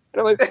turn. And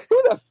I'm like,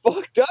 who the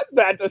fuck does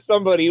that to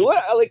somebody?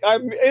 What? Like,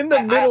 I'm in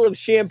the middle of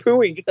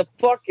shampooing. Get the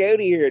fuck out of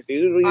here,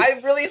 dude. I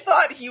really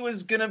thought he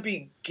was going to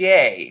be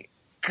gay.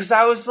 Because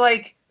I was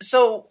like,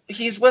 so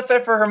he's with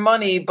her for her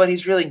money, but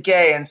he's really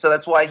gay, and so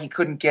that's why he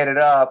couldn't get it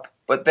up.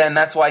 But then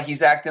that's why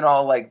he's acting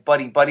all like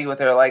buddy with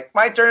her, like,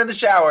 my turn in the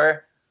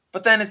shower.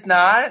 But then it's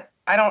not.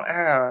 I don't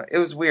know. It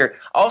was weird.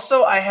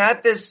 Also, I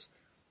had this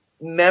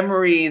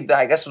memory that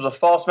I guess was a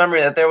false memory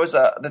that there was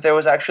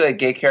actually a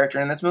gay character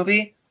in this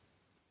movie.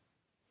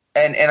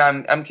 And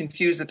I'm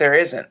confused that there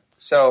isn't.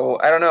 So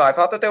I don't know. I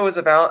thought that there was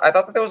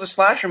a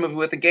slasher movie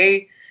with a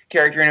gay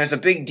character, and it was a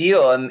big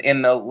deal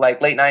in the like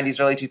late 90s,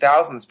 early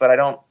 2000s, but I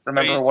don't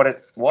remember what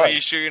it was. Are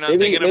you sure you're not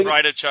thinking of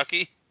Bride of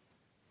Chucky?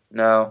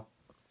 No.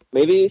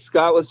 Maybe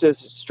Scott was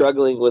just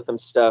struggling with some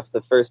stuff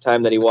the first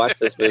time that he watched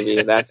this movie,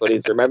 and that's what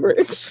he's remembering.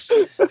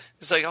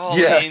 It's like, oh,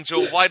 Yeah.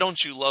 Angel, why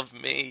don't you love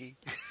me?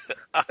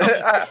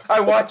 I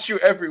watch you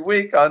every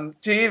week on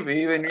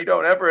TV, and you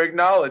don't ever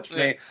acknowledge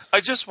me. I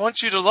just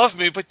want you to love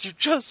me, but you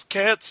just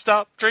can't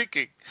stop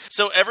drinking.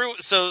 So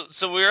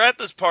so we were at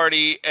this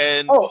party,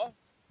 and Oh,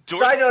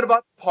 Dor- side note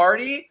about the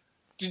party.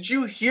 Did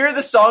you hear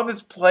the song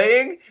that's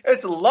playing?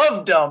 It's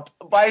 "Love Dump"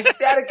 by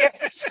Static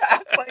X.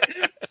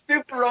 Like,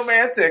 super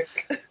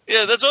romantic.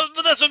 yeah, that's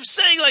what I'm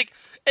saying. Like,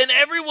 and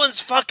everyone's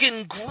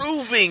fucking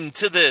grooving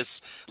to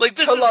this. Like,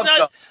 this I is love not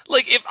Dump.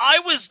 like if I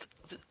was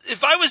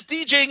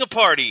DJing a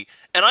party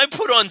and I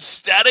put on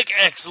Static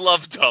X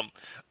Love Dump,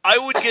 I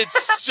would get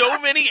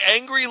so many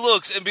angry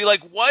looks and be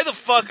like, "Why the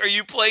fuck are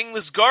you playing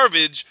this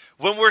garbage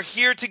when we're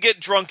here to get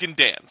drunk and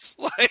dance?"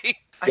 Like.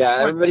 Yeah,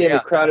 everybody in the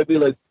crowd would be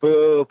like,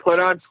 boo, put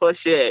on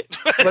Push It.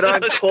 Put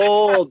on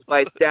Cold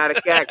by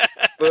Static X.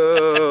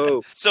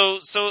 Boo. So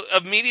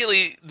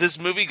immediately this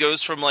movie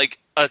goes from like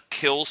a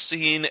kill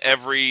scene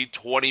every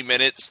 20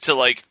 minutes to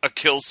like a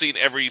kill scene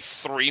every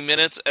 3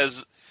 minutes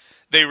as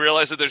they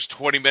realize that there's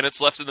 20 minutes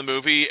left in the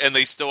movie and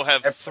they still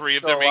have three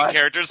of their main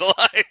characters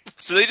alive.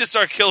 So they just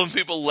start killing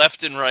people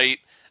left and right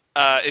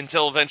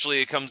until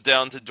eventually it comes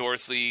down to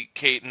Dorothy,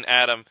 Kate, and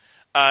Adam.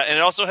 And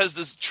it also has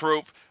this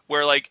trope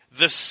where, like,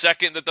 the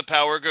second that the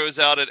power goes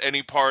out at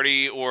any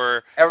party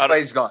or...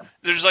 Everybody's gone.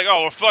 They're just like,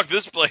 oh, well, fuck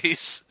this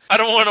place. I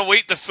don't want to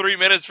wait the 3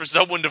 minutes for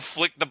someone to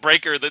flick the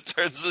breaker that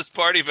turns this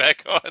party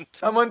back on.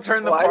 Someone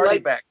turn the party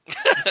back.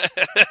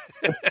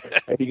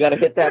 You gotta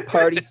hit that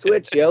party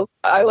switch, yo.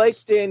 I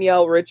liked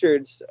Danielle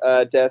Richards'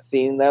 death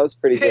scene. That was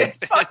pretty good.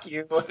 Fuck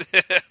you.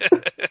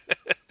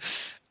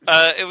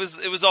 It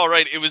was all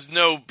right. It was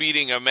no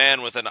beating a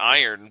man with an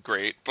iron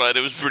grate, but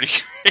it was pretty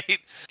great.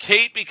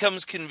 Kate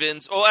becomes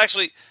convinced... Oh,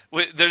 actually,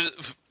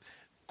 there's...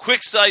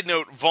 Quick side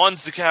note,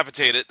 Vaughn's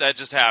decapitated. That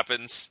just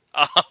happens.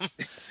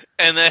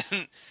 And then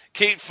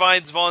Kate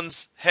finds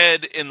Vaughn's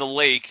head in the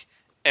lake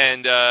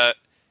and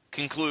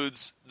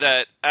concludes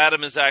that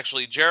Adam is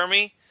actually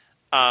Jeremy.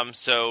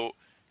 So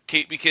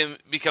Kate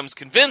becomes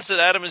convinced that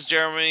Adam is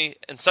Jeremy,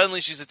 and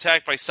suddenly she's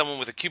attacked by someone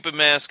with a Cupid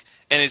mask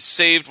and is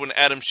saved when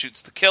Adam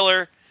shoots the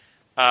killer.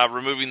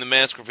 Removing the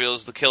mask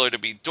reveals the killer to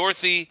be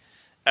Dorothy.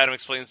 Adam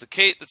explains to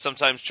Kate that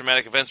sometimes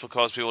traumatic events will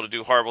cause people to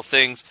do horrible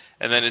things,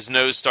 and then his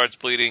nose starts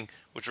bleeding,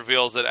 which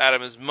reveals that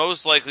Adam is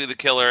most likely the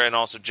killer and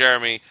also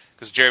Jeremy,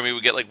 because Jeremy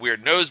would get like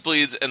weird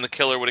nosebleeds, and the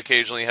killer would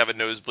occasionally have a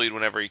nosebleed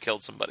whenever he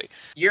killed somebody.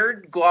 You're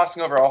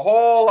glossing over a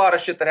whole lot of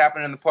shit that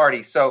happened in the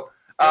party. So,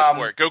 Go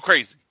for it. Go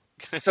crazy.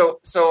 so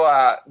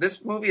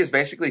this movie is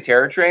basically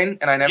Terror Train,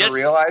 and I never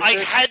realized I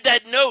it. had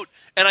that note,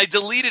 and I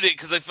deleted it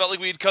because I felt like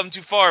we had come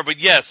too far. But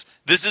yes,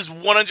 this is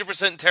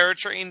 100% Terror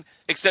Train,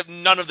 except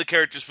none of the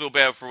characters feel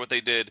bad for what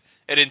they did.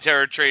 And in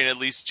Terror Train, at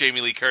least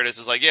Jamie Lee Curtis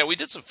is like, yeah, we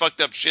did some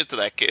fucked up shit to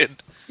that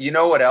kid. You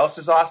know what else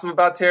is awesome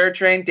about Terror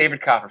Train?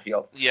 David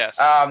Copperfield. Yes.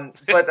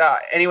 But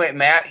anyway,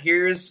 Matt,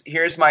 here's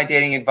my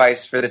dating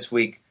advice for this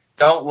week.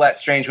 Don't let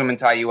strange women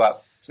tie you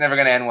up. It's never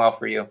going to end well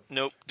for you.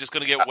 Nope. Just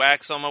going to get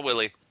wax on my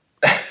willy.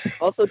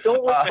 Also,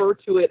 don't refer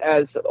to it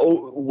as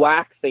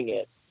waxing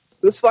it.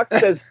 Who the fuck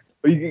says,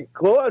 you can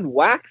go and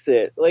wax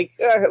it? Like,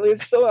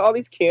 there's all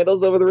these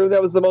candles over the room.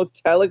 That was the most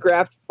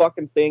telegraphed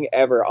fucking thing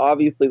ever.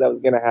 Obviously, that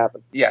was going to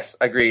happen. Yes,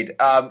 agreed.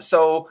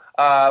 So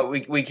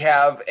we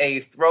have a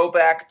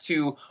throwback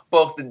to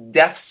both the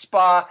Death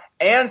Spa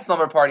and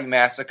Slumber Party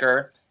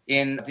Massacre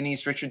in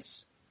Denise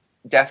Richards'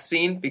 death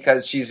scene,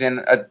 because she's in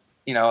a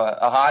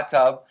hot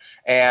tub,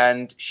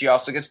 and she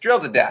also gets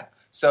drilled to death.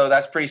 So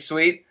that's pretty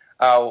sweet.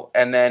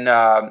 And then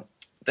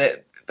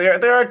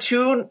there are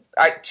two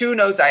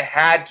notes I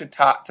had to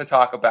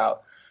talk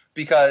about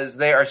because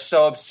they are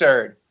so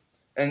absurd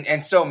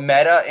and so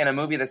meta in a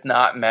movie that's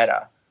not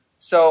meta.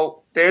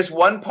 So there's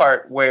one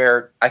part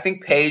where I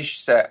think Paige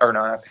said, or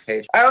no, not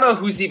Paige. I don't know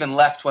who's even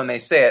left when they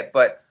say it,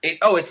 but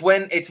it's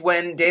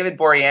when David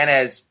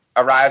Boreanaz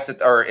arrives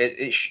at or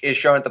is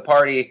shown at the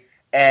party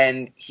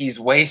and he's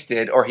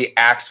wasted or he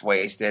acts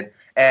wasted.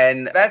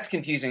 And that's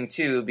confusing,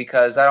 too,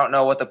 because I don't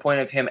know what the point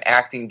of him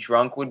acting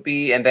drunk would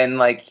be, and then,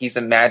 like, he's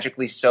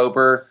magically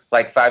sober,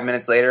 like, 5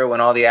 minutes later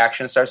when all the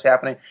action starts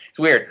happening. It's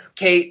weird.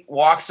 Kate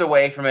walks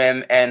away from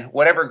him, and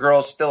whatever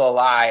girl's still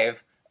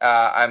alive,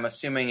 I'm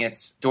assuming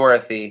it's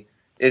Dorothy,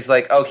 is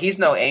like, oh, he's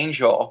no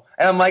angel.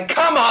 And I'm like,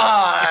 come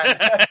on!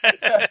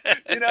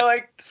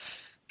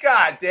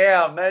 God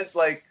damn, that's,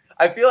 like...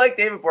 I feel like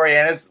David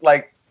Boreanaz,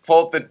 like,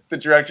 pulled the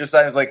director's side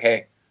and was like,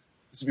 hey,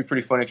 this would be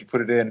pretty funny if you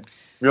put it in.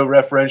 Real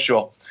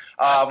referential.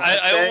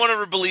 I want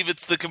to believe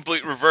it's the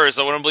complete reverse.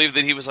 I want to believe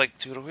that he was like,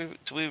 dude,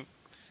 do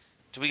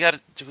we got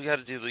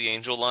to do the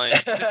angel line?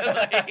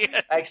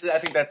 Actually, I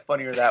think that's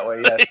funnier that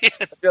way. Yes.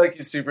 I feel like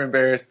he's super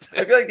embarrassed.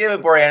 I feel like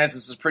David Boreanaz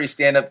is a pretty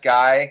stand-up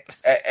guy,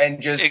 and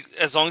just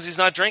as long as he's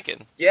not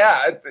drinking.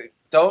 Yeah,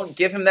 don't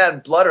give him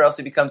that blood, or else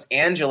he becomes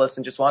Angelus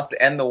and just wants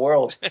to end the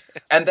world.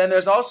 And then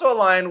there's also a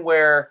line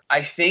where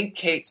I think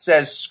Kate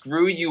says,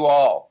 "Screw you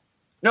all."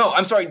 No,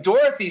 I'm sorry,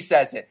 Dorothy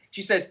says it.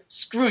 She says,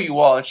 "Screw you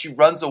all," and she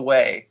runs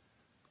away.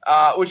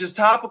 which is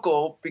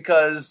topical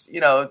because,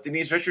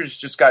 Denise Richards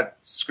just got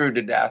screwed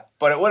to death.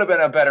 But it would have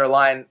been a better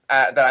line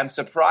that I'm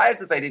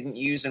surprised that they didn't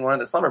use in one of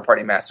the Slumber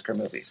Party Massacre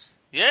movies.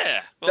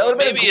 Yeah. Well,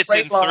 maybe it's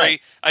in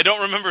 3. I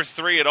don't remember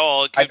 3 at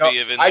all. It could be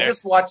in there. I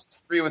just watched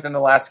 3 within the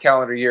last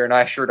calendar year, and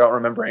I sure don't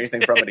remember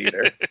anything from it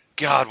either.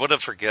 God, what a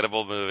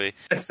forgettable movie.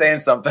 It's saying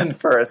something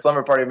for a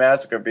Slumber Party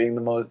Massacre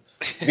being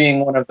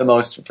one of the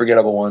most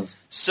forgettable ones.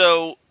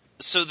 So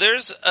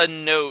there's a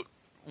note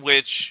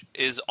which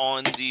is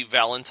on the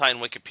Valentine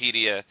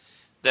Wikipedia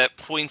that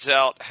points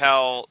out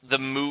how the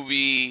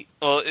movie,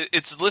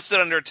 it's listed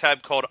under a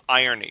tab called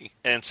Irony,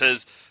 and it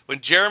says, when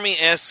Jeremy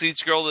asks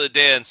each girl to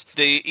dance,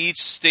 they each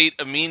state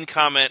a mean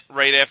comment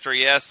right after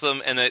he asks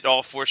them, and it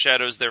all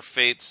foreshadows their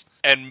fates.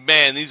 And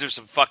man, these are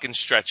some fucking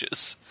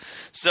stretches.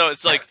 So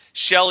it's like,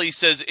 Shelley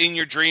says, in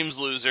your dreams,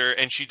 loser,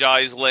 and she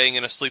dies laying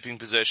in a sleeping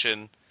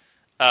position.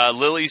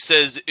 Lily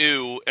says,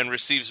 ew, and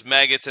receives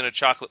maggots in a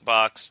chocolate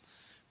box.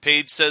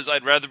 Paige says,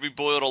 I'd rather be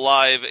boiled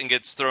alive, and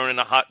gets thrown in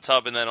a hot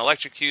tub and then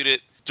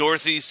electrocuted.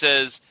 Dorothy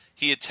says,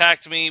 he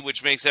attacked me,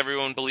 which makes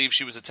everyone believe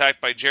she was attacked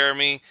by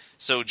Jeremy.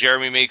 So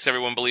Jeremy makes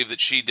everyone believe that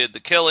she did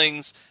the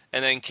killings.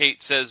 And then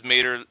Kate says,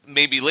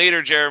 maybe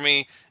later,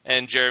 Jeremy.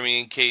 And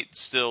Jeremy and Kate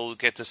still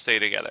get to stay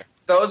together.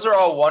 Those are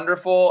all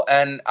wonderful,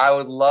 and I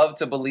would love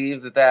to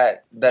believe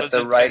that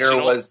the writer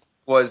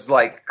was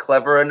like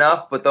clever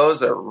enough, but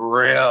those are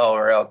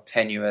real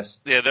tenuous.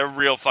 Yeah, they're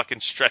real fucking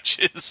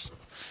stretches.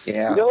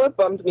 Yeah. You know what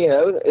bummed me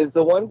out is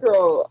the one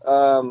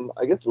girl,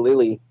 I guess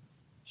Lily.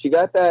 She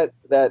got that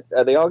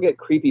they all get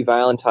creepy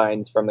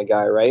Valentines from the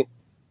guy, right?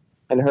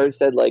 And hers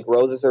said, like,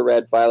 roses are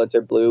red, violets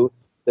are blue.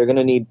 They're going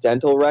to need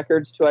dental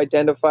records to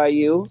identify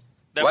you.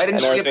 Why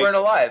didn't she get burned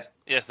alive?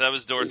 Yeah, that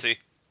was Dorothy.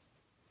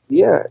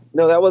 Yeah.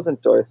 No, that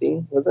wasn't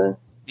Dorothy, was it?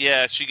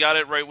 Yeah, she got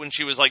it right when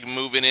she was, like,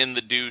 moving in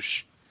the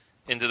douche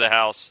into the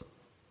house.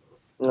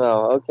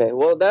 Oh, okay.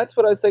 Well, that's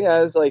what I was thinking.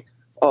 I was like,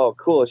 oh,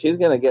 cool. She's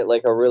going to get,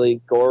 like, a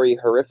really gory,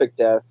 horrific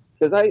death.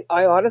 Because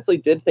I honestly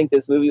did think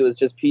this movie was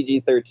just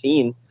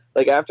PG-13.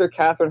 Like, after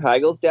Katherine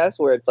Heigl's death,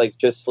 where it's, like,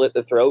 just slit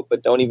the throat,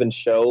 but don't even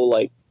show,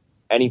 like,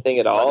 anything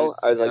at all,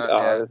 I was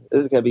like,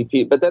 this is going to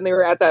be... But then they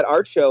were at that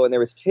art show, and there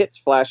was tits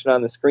flashing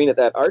on the screen at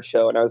that art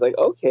show, and I was like,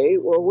 okay,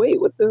 well, wait,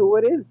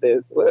 what is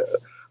this?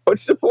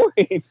 What's the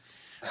point?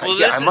 Well,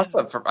 yeah, I must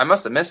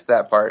have missed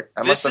that part.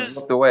 I must have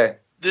looked away.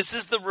 This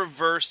is the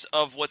reverse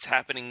of what's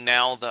happening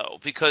now, though,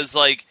 because,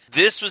 like,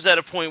 this was at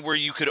a point where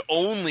you could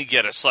only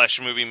get a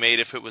slasher movie made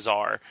if it was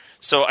R.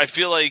 So I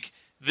feel like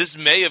this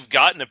may have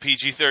gotten a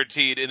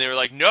PG-13, and they were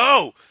like,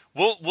 no,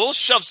 we'll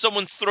shove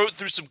someone's throat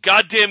through some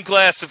goddamn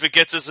glass if it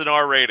gets us an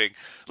R rating.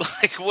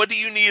 Like, what do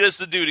you need us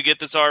to do to get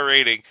this R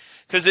rating?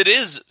 Because it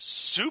is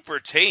super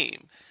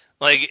tame.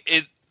 Like,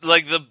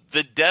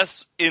 the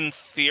deaths in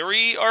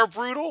theory are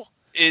brutal.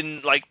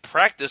 In, like,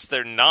 practice,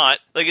 they're not.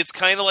 Like, it's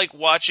kind of like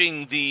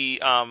watching the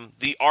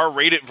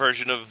R-rated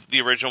version of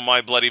the original My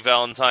Bloody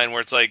Valentine,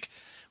 where it's like,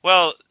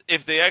 well,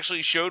 if they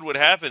actually showed what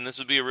happened, this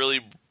would be a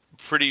really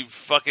pretty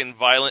fucking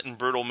violent and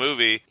brutal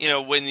movie. You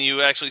know, when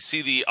you actually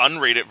see the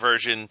unrated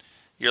version,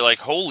 you're like,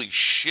 holy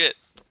shit.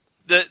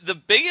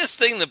 The biggest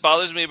thing that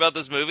bothers me about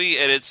this movie,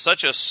 and it's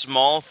such a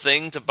small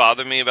thing to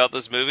bother me about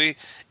this movie,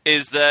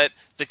 is that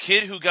the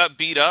kid who got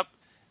beat up,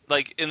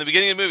 like, in the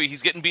beginning of the movie,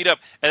 he's getting beat up,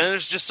 and then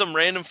there's just some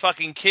random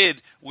fucking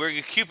kid wearing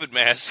a Cupid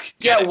mask.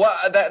 Yeah,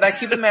 that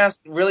Cupid mask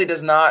really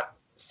does not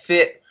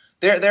fit.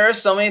 There are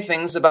so many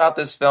things about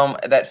this film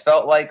that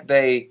felt like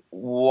they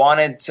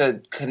wanted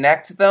to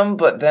connect them,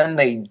 but then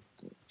they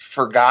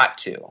forgot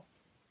to.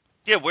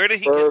 Yeah, where did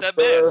he get that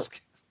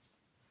mask?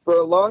 For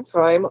a long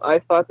time, I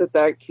thought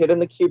that kid in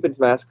the Cupid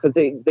mask, because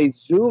they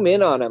zoom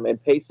in on him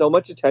and pay so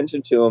much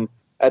attention to him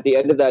at the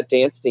end of that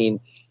dance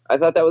scene, I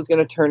thought that was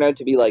going to turn out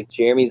to be like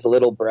Jeremy's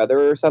little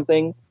brother or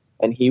something,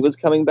 and he was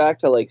coming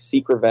back to like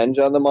seek revenge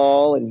on them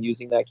all and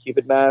using that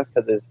Cupid mask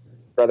because his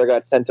brother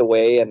got sent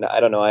away, and I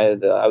don't know,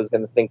 I was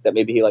going to think that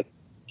maybe he like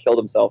killed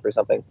himself or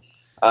something.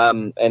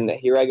 And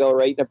here I go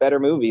writing a better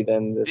movie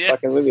than this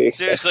fucking movie.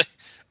 Seriously.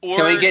 Or,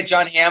 can we get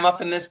John Hamm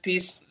up in this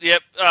piece?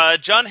 Yep.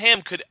 John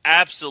Hamm could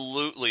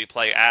absolutely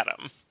play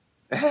Adam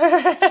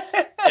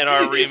in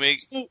our remake.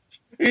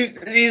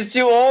 He's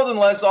too old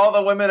unless all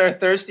the women are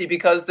thirsty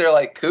because they're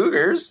like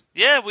cougars.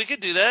 Yeah, we could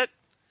do that.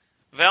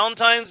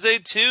 Valentine's Day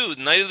 2,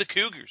 Night of the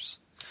Cougars.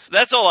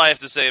 That's all I have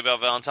to say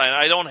about Valentine.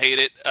 I don't hate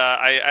it.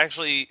 I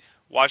actually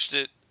watched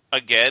it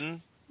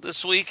again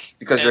this week.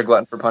 Because you're a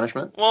glutton for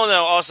punishment? Well,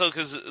 no, also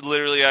because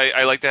literally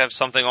I like to have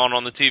something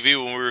on the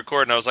TV when we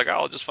record, and I was like,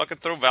 I'll just fucking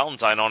throw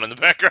Valentine on in the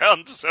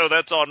background. So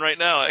that's on right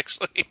now,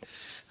 actually.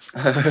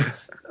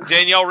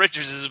 Danielle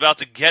Richards is about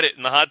to get it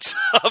in the hot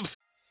tub.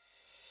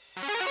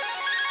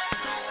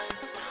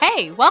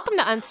 Hey, welcome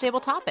to Unstable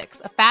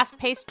Topics, a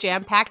fast-paced,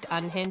 jam-packed,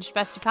 unhinged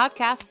bestie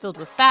podcast filled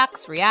with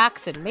facts,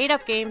 reacts, and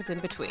made-up games in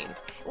between.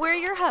 We're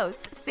your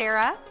hosts,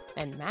 Sarah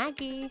and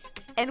Maggie.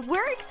 And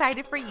we're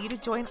excited for you to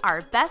join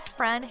our best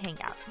friend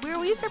hangout, where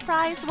we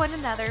surprise one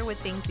another with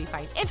things we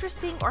find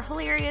interesting or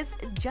hilarious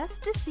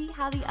just to see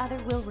how the other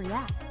will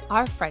react.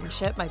 Our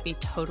friendship might be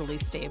totally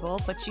stable,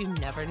 but you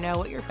never know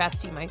what your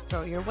bestie might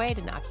throw your way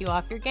to knock you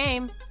off your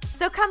game.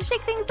 So come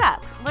shake things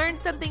up, learn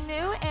something new,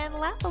 and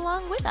laugh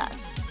along with us.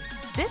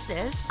 This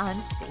is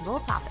Unstable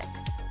Topics.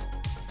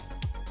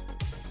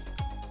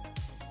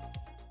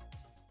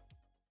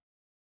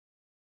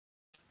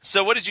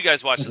 So what did you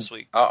guys watch this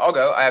week? I'll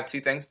go. I have two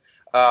things.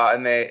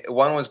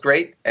 One was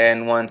great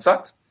and one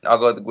sucked. I'll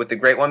go with the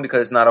great one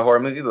because it's not a horror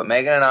movie, but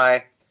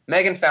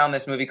Megan found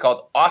this movie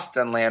called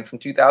Austenland from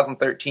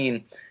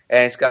 2013,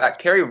 and it's got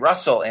Kerry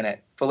Russell in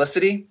it.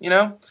 Felicity, you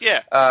know?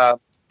 Yeah.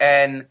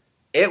 And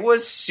it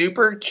was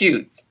super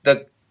cute.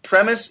 The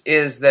premise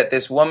is that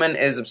this woman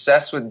is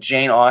obsessed with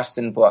Jane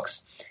Austen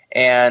books,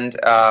 and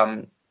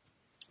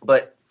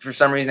but for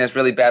some reason has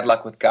really bad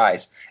luck with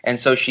guys. And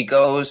so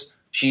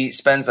she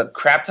spends a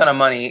crap ton of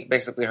money,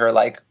 basically her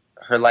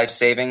life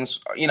savings,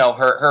 you know,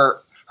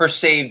 her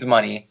saved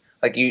money,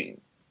 like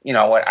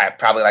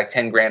probably like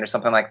 10 grand or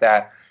something like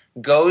that,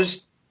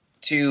 goes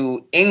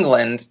to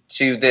England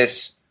to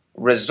this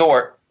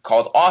resort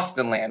called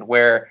Austenland,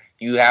 where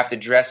you have to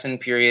dress in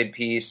period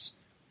piece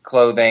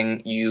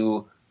clothing.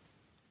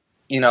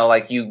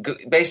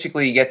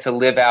 Basically get to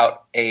live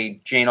out a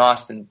Jane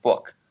Austen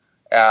book.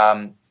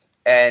 And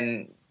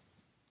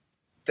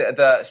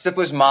the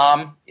Stifler's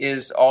mom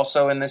is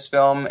also in this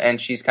film, and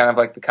she's kind of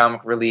like the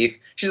comic relief.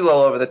 She's a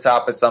little over the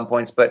top at some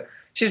points, but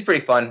she's pretty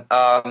fun.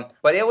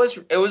 But it was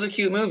a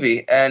cute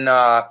movie, and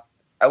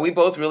we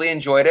both really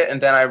enjoyed it. And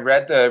then I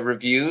read the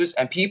reviews,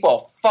 and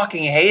people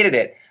fucking hated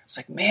it. It's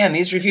like, man,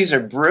 these reviews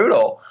are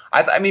brutal.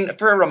 I mean,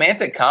 for a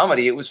romantic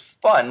comedy, it was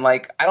fun.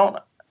 Like, I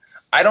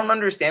don't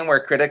understand where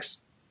critics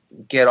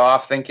get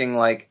off thinking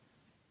like,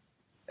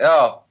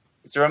 oh,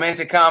 it's a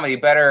romantic comedy,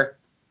 better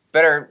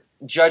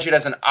judge it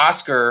as an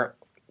Oscar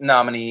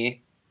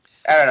nominee.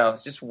 I don't know.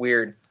 It's just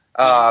weird.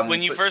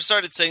 When you first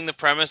started saying the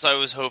premise, I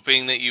was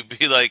hoping that you'd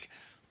be like,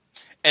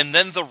 and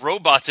then the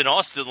robots in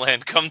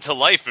Austenland come to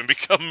life and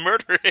become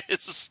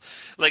murderous.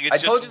 Like it's I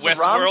told just you it's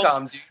a Westworld.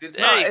 rom-com, dude. It's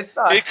Hey,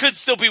 not. it could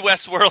still be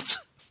Westworld.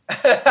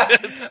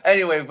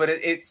 Anyway, but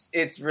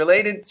it's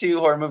related to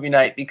Horror Movie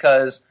Night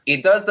because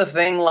it does the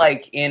thing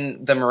like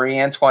in the Marie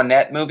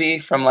Antoinette movie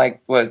from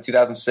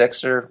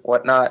 2006 or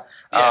whatnot,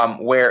 Yeah.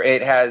 where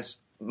it has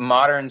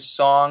modern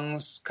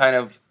songs kind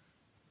of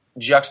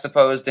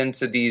juxtaposed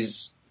into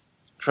these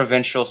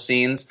provincial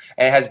scenes,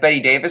 and it has Betty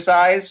Davis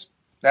Eyes,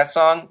 that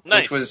song,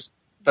 Nice. which was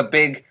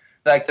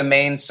the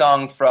main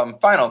song from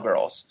Final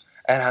Girls.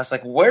 And I was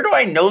like, where do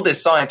I know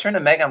this song? I turned to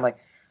Megan, I'm like,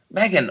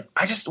 Megan,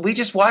 we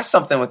just watched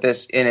something with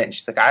this in it. And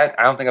she's like, I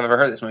don't think I've ever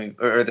heard this movie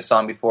or this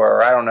song before,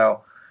 or I don't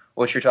know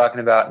what you're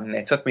talking about. And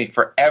it took me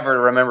forever to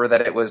remember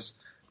that it was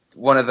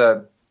one of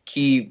the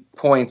key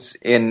points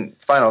in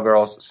Final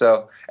Girls.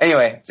 So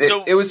anyway,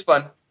 it was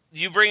fun.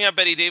 You bring up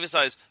Betty Davis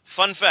Eyes.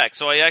 Fun fact.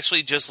 So I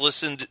actually just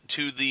listened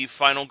to the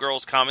Final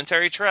Girls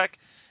commentary track,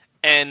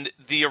 and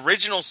the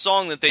original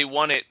song that they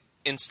wanted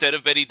instead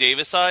of Betty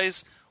Davis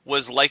Eyes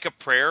was Like a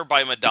Prayer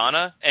by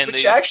Madonna. And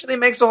Which actually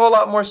makes a whole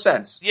lot more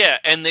sense. Yeah,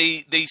 and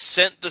they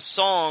sent the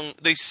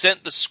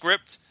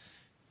script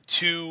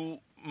to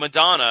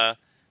Madonna.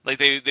 Like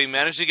they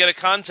managed to get a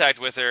contact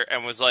with her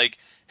and was like,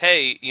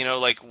 hey,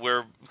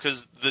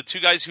 because the two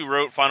guys who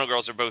wrote Final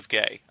Girls are both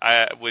gay,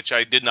 which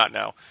I did not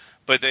know.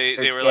 But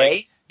they were gay?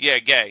 like, yeah,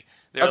 gay.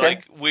 They're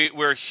Okay. like,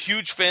 we're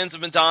huge fans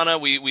of Madonna.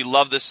 We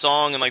love this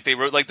song. And they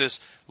wrote this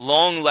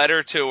long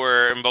letter to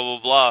her and blah, blah,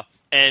 blah.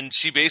 And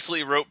she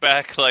basically wrote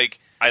back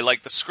I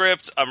like the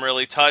script. I'm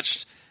really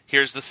touched.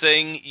 Here's the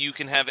thing. You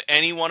can have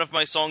any one of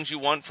my songs you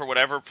want for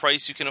whatever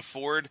price you can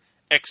afford,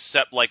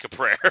 except Like a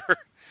Prayer.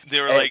 They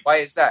were Hey, why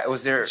is that?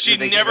 she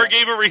never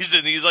gave a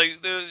reason. She's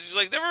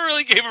never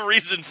really gave a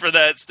reason for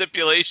that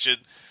stipulation.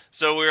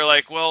 So we were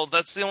like, well,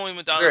 that's the only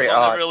Madonna Very song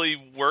odd. that really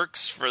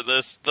works for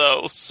this,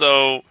 though.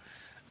 So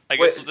I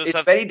guess we'll just is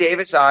have Betty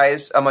Davis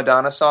Eyes a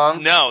Madonna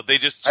song? No, they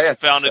just I didn't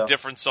found think a so.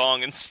 different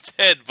song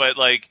instead. But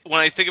when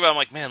I think about it, I'm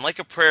like, man, Like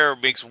a Prayer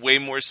makes way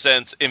more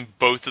sense in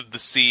both of the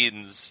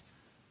scenes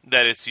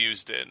that it's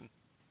used in.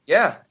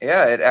 Yeah,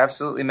 it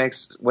absolutely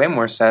makes way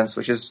more sense,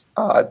 which is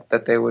odd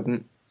that they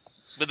wouldn't.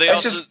 But they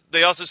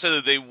also said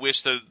that they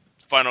wish that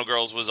Final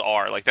Girls was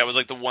R. That was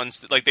the one.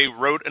 They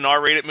wrote an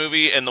R-rated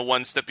movie, and the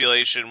one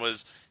stipulation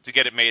was to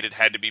get it made, it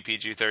had to be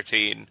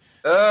PG-13.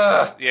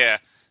 Ugh. Yeah.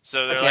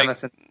 So they're Damn,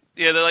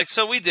 they're like,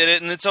 so we did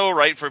it, and it's all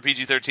right for a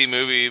PG-13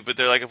 movie. But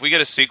they're like, if we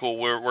get a sequel,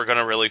 we're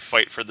gonna really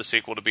fight for the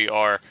sequel to be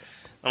R.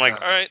 I'm like,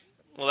 all right,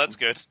 well that's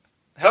good.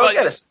 How about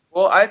you?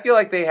 Well, I feel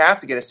like they have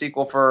to get a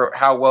sequel for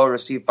how well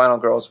received Final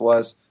Girls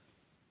was.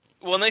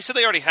 Well, and they said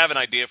they already have an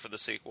idea for the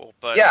sequel,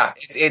 but Yeah,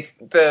 it's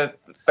the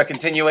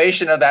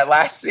continuation of that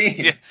last scene.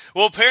 Yeah.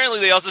 Well, apparently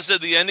they also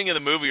said the ending of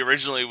the movie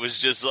originally was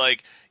just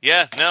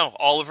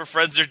all of her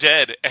friends are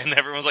dead, and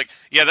everyone's like,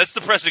 yeah, that's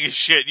depressing as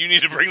shit. You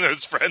need to bring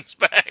those friends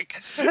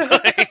back.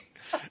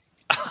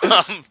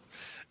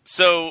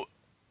 So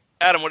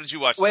Adam, what did you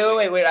watch? Wait.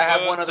 I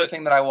have one other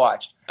thing that I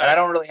watched. And I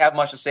don't really have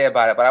much to say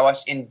about it, but I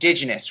watched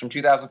Indigenous from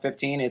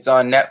 2015. It's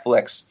on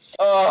Netflix.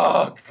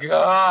 Oh,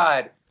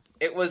 God.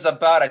 It was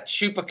about a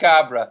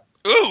chupacabra.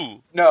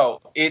 Ooh. No,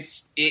 it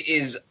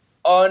is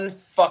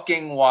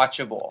unfucking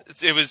watchable.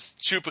 It was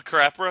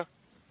chupacabra?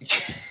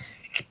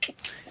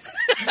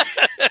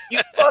 You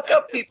fuck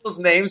up people's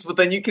names, but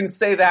then you can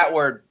say that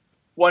word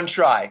one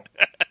try.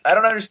 I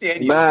don't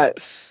understand you. Matt,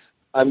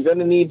 I'm going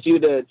to need you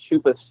to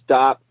chupa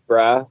stop,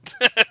 bruh.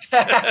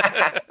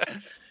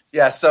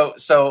 Yeah, so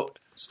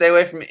stay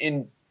away from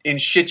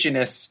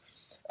Indigenous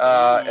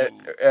upon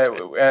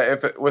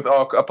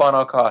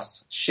all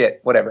costs.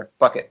 Shit, whatever.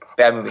 Fuck it.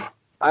 Bad movie.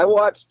 I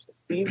watched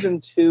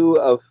season 2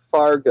 of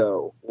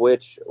Fargo,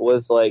 which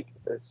was like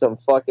some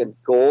fucking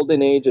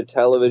golden age of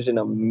television,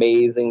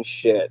 amazing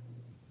shit.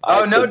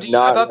 Oh no, dude,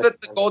 I thought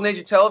that the golden age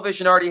of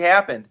television already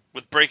happened.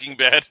 With Breaking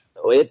Bad?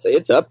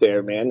 It's up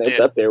there, man. It's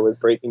up there with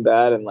Breaking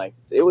Bad, and like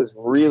it was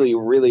really,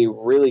 really,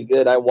 really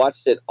good. I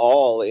watched it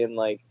all in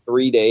like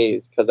 3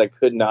 days because I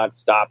could not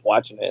stop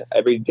watching it.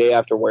 Every day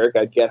after work,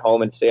 I'd get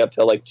home and stay up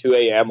till like 2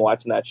 a.m.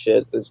 watching that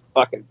shit. It was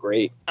fucking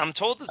great. I'm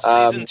told that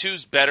season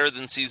 2's better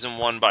than season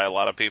 1 by a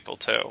lot of people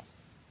too.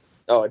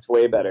 Oh, it's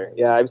way better.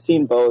 Yeah, I've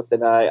seen both,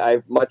 and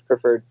I've much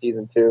preferred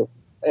season 2.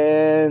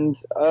 And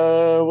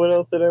what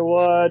else did I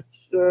watch?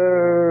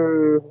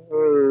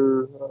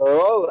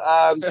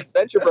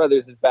 Venture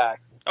Brothers is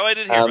back. Oh, I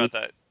did hear about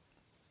that.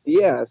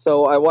 Yeah,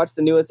 so I watched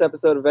the newest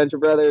episode of Venture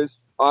Brothers.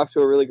 Off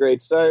to a really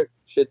great start.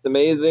 Shit's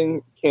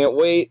amazing. Can't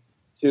wait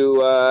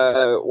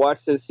to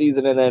watch this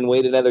season and then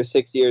wait another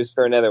 6 years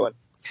for another one.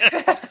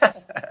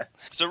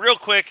 So real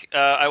quick,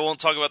 I won't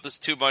talk about this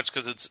too much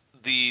because it's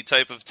the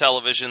type of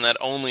television that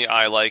only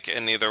I like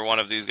and neither one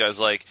of these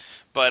guys like.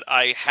 But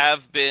I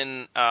have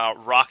been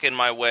rocking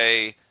my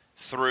way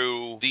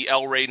through the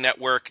El Rey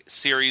Network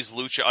series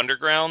Lucha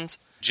Underground.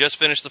 Just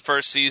finished the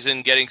first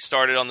season, getting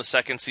started on the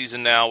second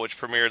season now, which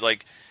premiered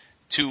like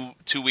two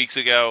weeks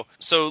ago.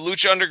 So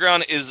Lucha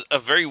Underground is a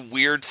very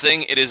weird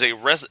thing. It's a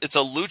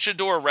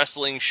luchador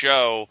wrestling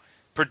show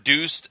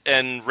produced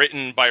and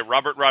written by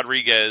Robert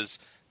Rodriguez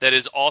that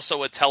is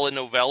also a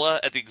telenovela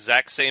at the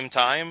exact same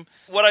time.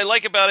 What I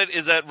like about it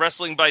is that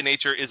wrestling by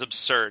nature is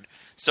absurd.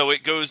 So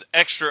it goes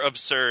extra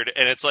absurd,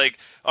 and it's like,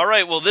 all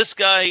right, well, this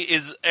guy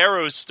is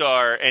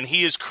Aerostar, and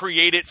he is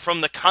created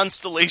from the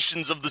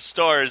constellations of the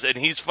stars, and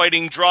he's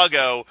fighting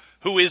Drago,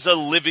 who is a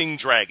living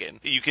dragon.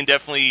 You can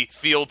definitely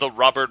feel the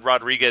Robert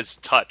Rodriguez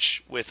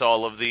touch with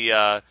all of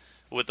the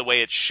with the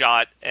way it's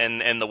shot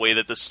and the way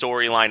that the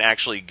storyline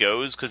actually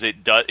goes, because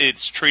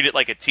it's treated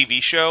like a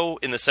TV show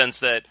in the sense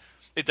that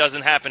it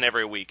doesn't happen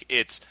every week.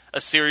 It's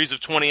a series of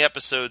 20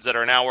 episodes that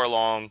are an hour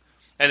long,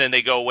 and then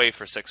they go away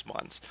for 6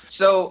 months.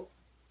 So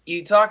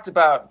you talked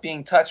about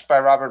being touched by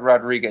Robert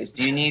Rodriguez.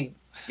 Do you need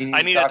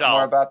I need to a talk doll.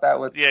 more about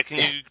that? Yeah, can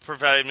you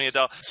provide me a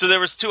doll? So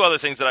there was 2 other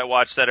things that I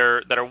watched that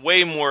are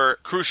way more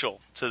crucial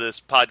to this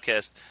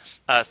podcast.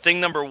 Thing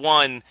number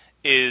 1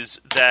 is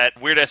that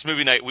Weird Ass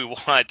Movie Night we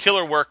want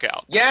Killer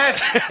Workout. Yes!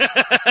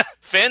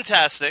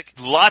 Fantastic.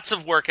 Lots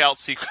of workout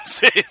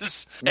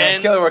sequences. Man,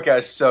 and Killer Workout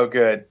is so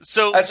good.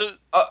 So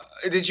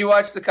did you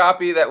watch the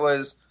copy that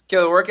was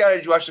Killer Workout, or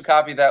did you watch the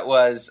copy that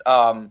was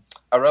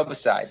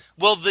Aerobicide?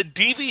 Well, the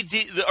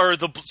DVD, or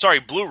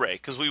Blu-ray,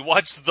 because we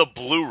watched the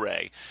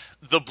Blu-ray.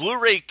 The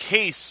Blu-ray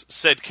case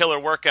said Killer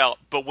Workout,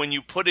 but when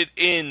you put it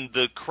in,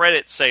 the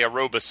credits say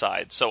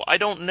Aerobicide, so I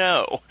don't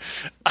know.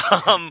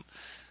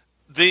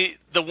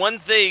 The one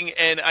thing,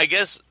 and I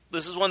guess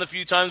this is one of the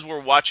few times where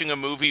watching a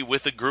movie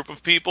with a group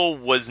of people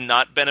was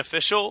not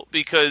beneficial,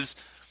 because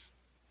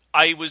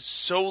I was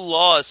so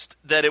lost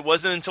that it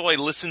wasn't until I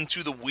listened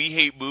to the We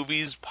Hate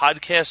Movies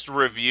podcast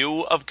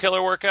review of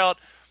Killer Workout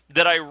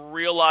that I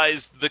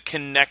realized the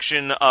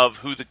connection of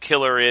who the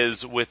killer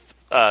is with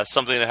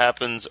something that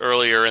happens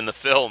earlier in the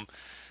film.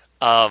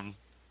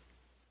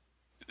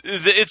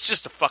 It's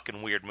just a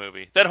fucking weird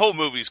movie. That whole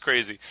movie's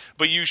crazy.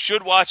 But you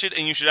should watch it,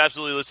 and you should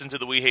absolutely listen to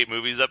the We Hate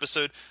Movies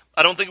episode.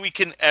 I don't think we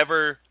can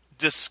ever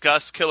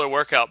discuss Killer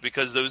Workout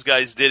because those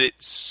guys did it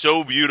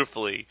so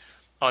beautifully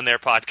on their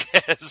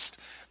podcast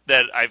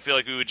that I feel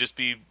like we would just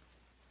be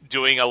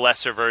doing a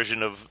lesser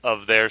version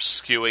of their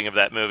skewing of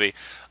that movie.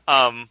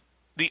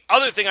 The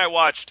other thing I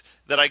watched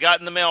that I got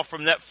in the mail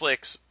from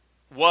Netflix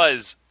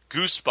was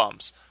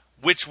Goosebumps,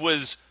 which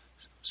was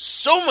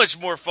so much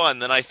more fun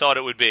than I thought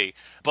it would be.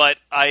 But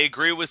I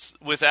agree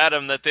with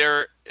Adam that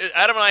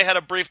Adam and I had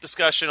a brief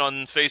discussion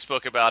on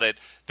Facebook about it.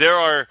 There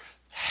are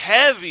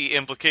heavy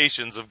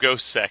implications of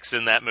ghost sex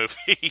in that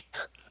movie.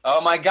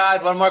 Oh my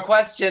God, one more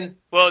question.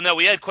 Well, no,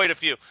 we had quite a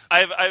few.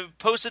 I've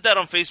posted that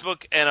on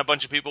Facebook, and a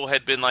bunch of people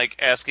had been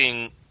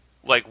asking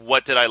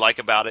what did I like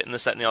about it, and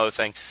this, that, and the other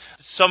thing.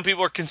 Some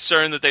people are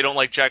concerned that they don't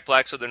like Jack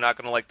Black, so they're not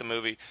going to like the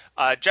movie.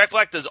 Jack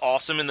Black does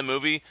awesome in the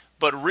movie,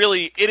 but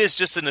really, it is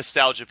just a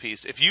nostalgia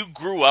piece. If you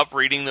grew up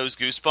reading those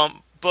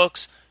Goosebump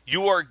books,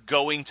 you are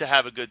going to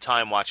have a good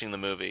time watching the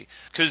movie,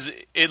 because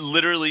it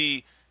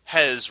literally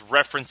has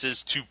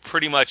references to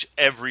pretty much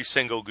every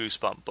single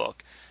Goosebump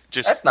book.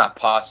 That's not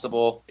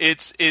possible.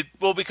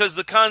 Well, because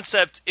the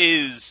concept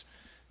is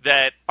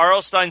that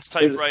R.L. Stine's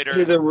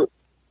typewriter...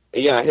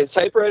 His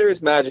typewriter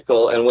is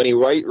magical, and when he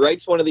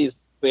writes one of these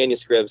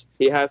manuscripts,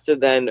 he has to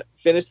then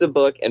finish the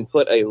book and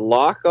put a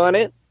lock on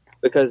it,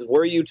 because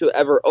were you to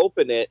ever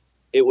open it,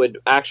 it would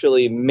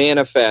actually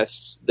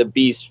manifest the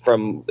beast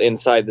from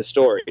inside the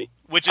story.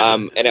 Which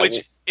in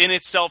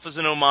itself is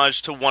an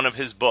homage to one of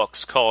his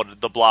books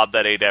called The Blob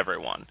That Ate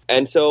Everyone.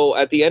 And so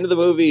at the end of the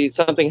movie,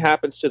 something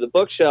happens to the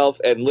bookshelf,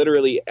 and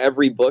literally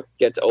every book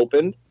gets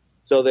opened.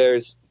 So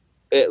there's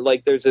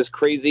this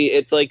crazy...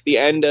 It's like the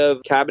end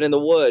of Cabin in the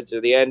Woods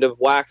or the end of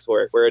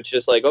Waxwork, where it's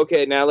just like,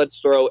 okay, now let's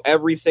throw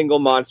every single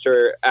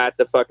monster at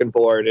the fucking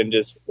board and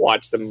just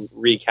watch them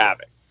wreak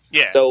havoc.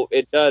 Yeah. So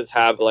it does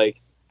have, like,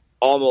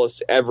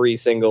 almost every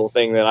single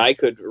thing that I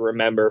could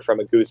remember from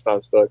a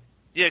Goosebumps book.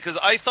 Yeah, because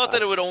I thought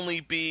that it would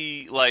only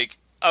be, like...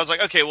 I was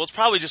like, okay, well, it's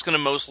probably just going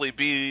to mostly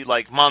be,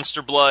 like,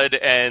 Monster Blood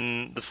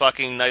and the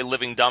fucking Night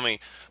Living Dummy.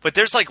 But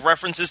there's, like,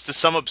 references to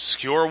some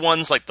obscure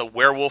ones, like the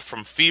Werewolf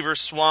from Fever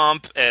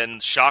Swamp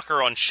and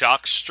Shocker on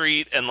Shock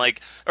Street, and,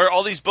 like... Or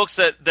all these books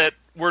that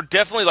were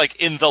definitely, like,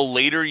 in the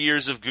later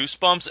years of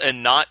Goosebumps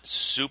and not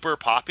super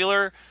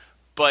popular,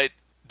 but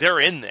they're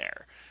in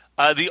there.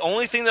 The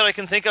only thing that I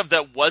can think of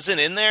that wasn't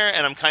in there,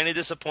 and I'm kind of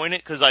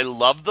disappointed because I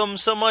love them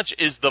so much,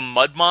 is the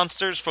Mud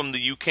Monsters from the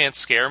You Can't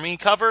Scare Me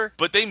cover.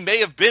 But they may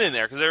have been in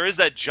there because there is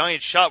that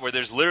giant shot where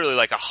there's literally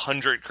like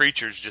 100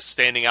 creatures just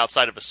standing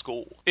outside of a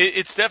school.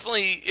 It's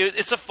definitely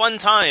it's a fun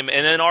time,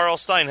 and then R.L.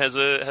 Stine has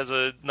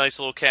a nice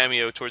little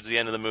cameo towards the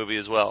end of the movie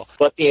as well.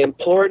 But the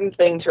important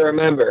thing to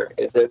remember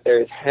is that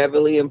there's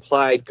heavily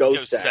implied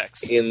ghost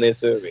sex in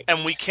this movie,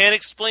 and we can't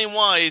explain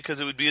why because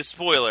it would be a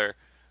spoiler.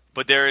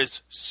 But there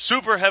is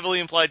super heavily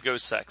implied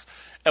ghost sex.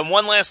 And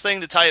one last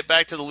thing to tie it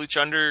back to the Lucha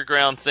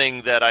Underground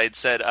thing that I had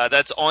said,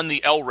 that's on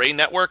the El Rey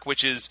network,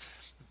 which is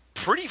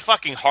pretty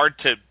fucking hard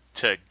to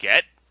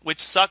get, which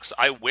sucks.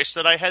 I wish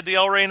that I had the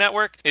El Rey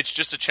network. It's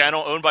just a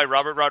channel owned by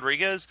Robert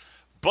Rodriguez.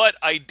 But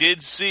I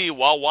did see,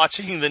 while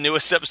watching the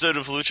newest episode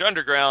of Lucha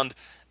Underground,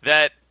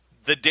 that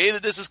the day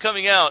that this is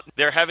coming out,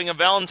 they're having a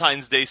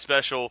Valentine's Day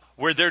special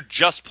where they're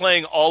just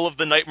playing all of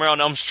the Nightmare on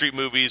Elm Street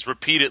movies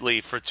repeatedly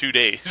for 2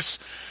 days.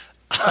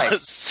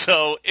 Nice.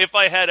 So if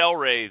I had El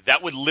Rey,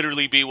 that would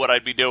literally be what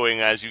I'd be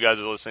doing as you guys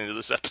are listening to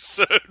this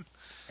episode.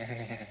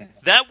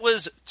 That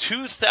was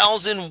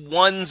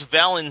 2001's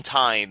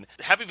Valentine.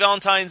 Happy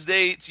Valentine's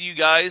Day to you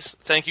guys.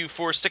 Thank you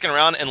for sticking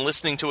around and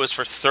listening to us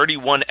for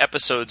 31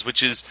 episodes,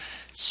 which is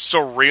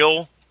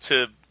surreal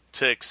to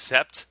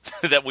accept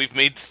that we've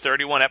made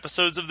 31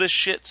 episodes of this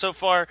shit so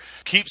far.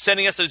 Keep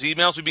sending us those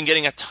emails. We've been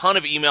getting a ton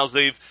of emails.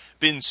 They've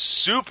been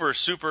super,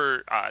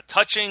 super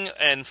touching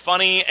and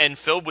funny and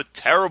filled with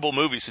terrible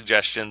movie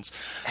suggestions.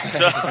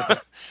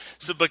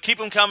 But keep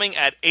them coming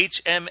at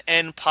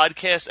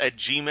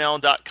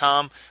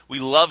hmnpodcast@gmail.com. We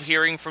love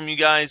hearing from you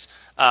guys.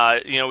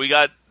 We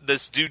got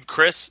this dude,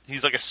 Chris.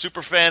 He's like a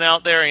super fan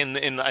out there,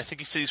 and I think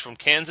he said he's from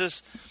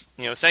Kansas.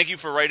 Thank you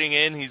for writing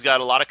in. He's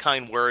got a lot of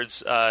kind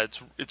words.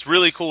 It's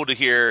really cool to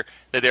hear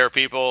that there are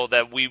people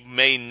that we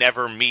may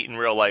never meet in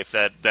real life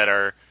that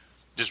are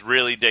just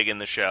really digging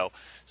the show.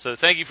 So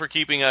thank you for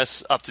keeping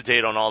us up to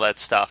date on all that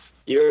stuff.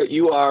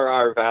 You are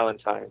our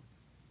Valentine.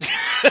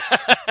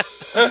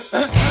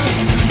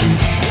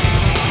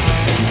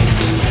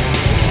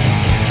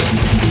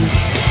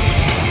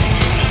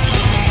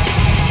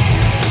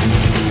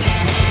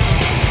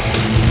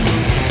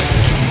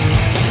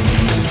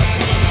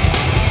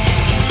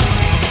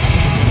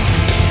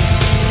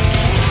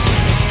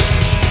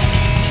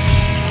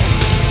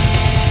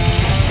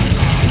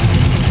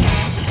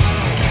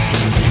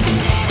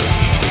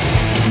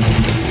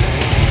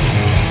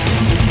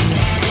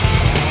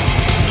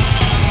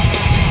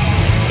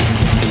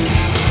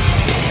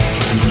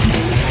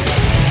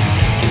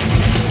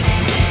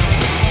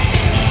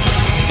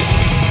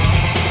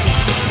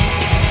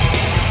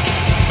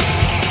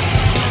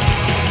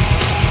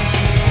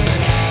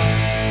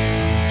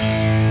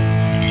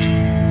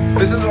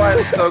 This is why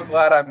I'm so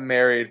glad I'm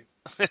married.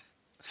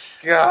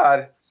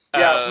 God.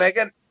 Yeah,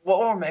 Megan, what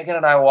were Megan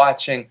and I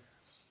watching?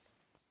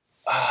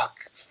 Oh,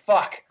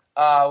 fuck.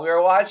 We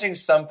were watching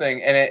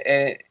something,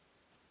 and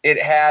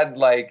it had,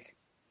 like,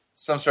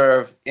 some sort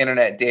of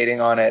internet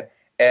dating on it,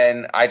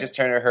 and I just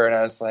turned to her, and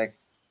I was like,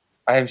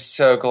 I'm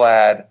so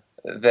glad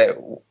that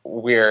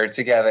we're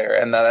together,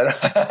 and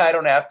that I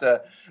don't have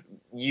to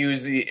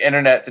use the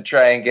internet to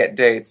try and get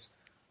dates.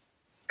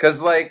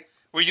 Because, like...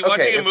 Were you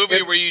watching a movie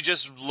or were you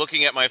just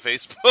looking at my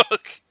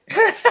Facebook?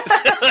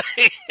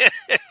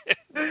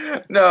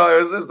 No,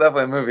 it was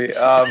definitely a movie.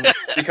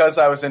 Because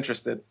I was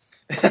interested.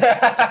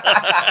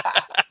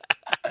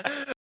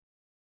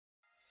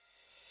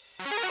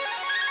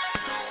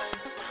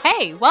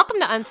 Hey, welcome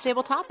to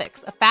Unstable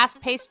Topics, a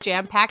fast-paced,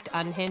 jam-packed,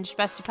 unhinged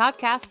bestie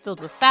podcast filled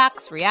with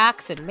facts,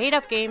 reacts, and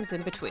made-up games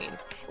in between.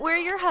 We're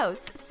your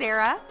hosts,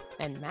 Sarah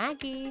and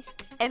Maggie.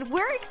 And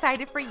we're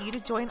excited for you to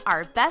join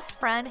our best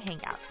friend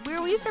hangout,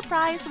 where we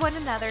surprise one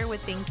another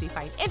with things we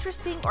find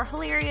interesting or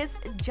hilarious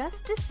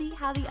just to see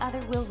how the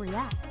other will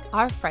react.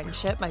 Our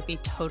friendship might be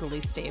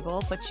totally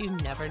stable, but you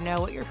never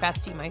know what your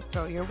bestie might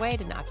throw your way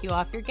to knock you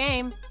off your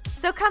game.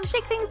 So come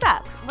shake things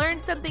up, learn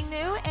something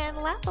new, and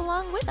laugh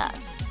along with us.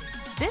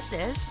 This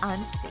is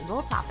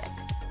Unstable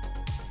Topics.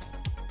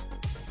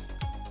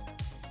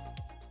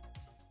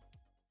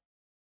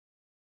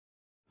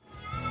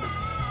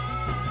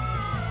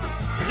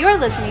 You're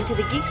listening to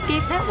the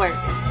Geekscape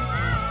Network.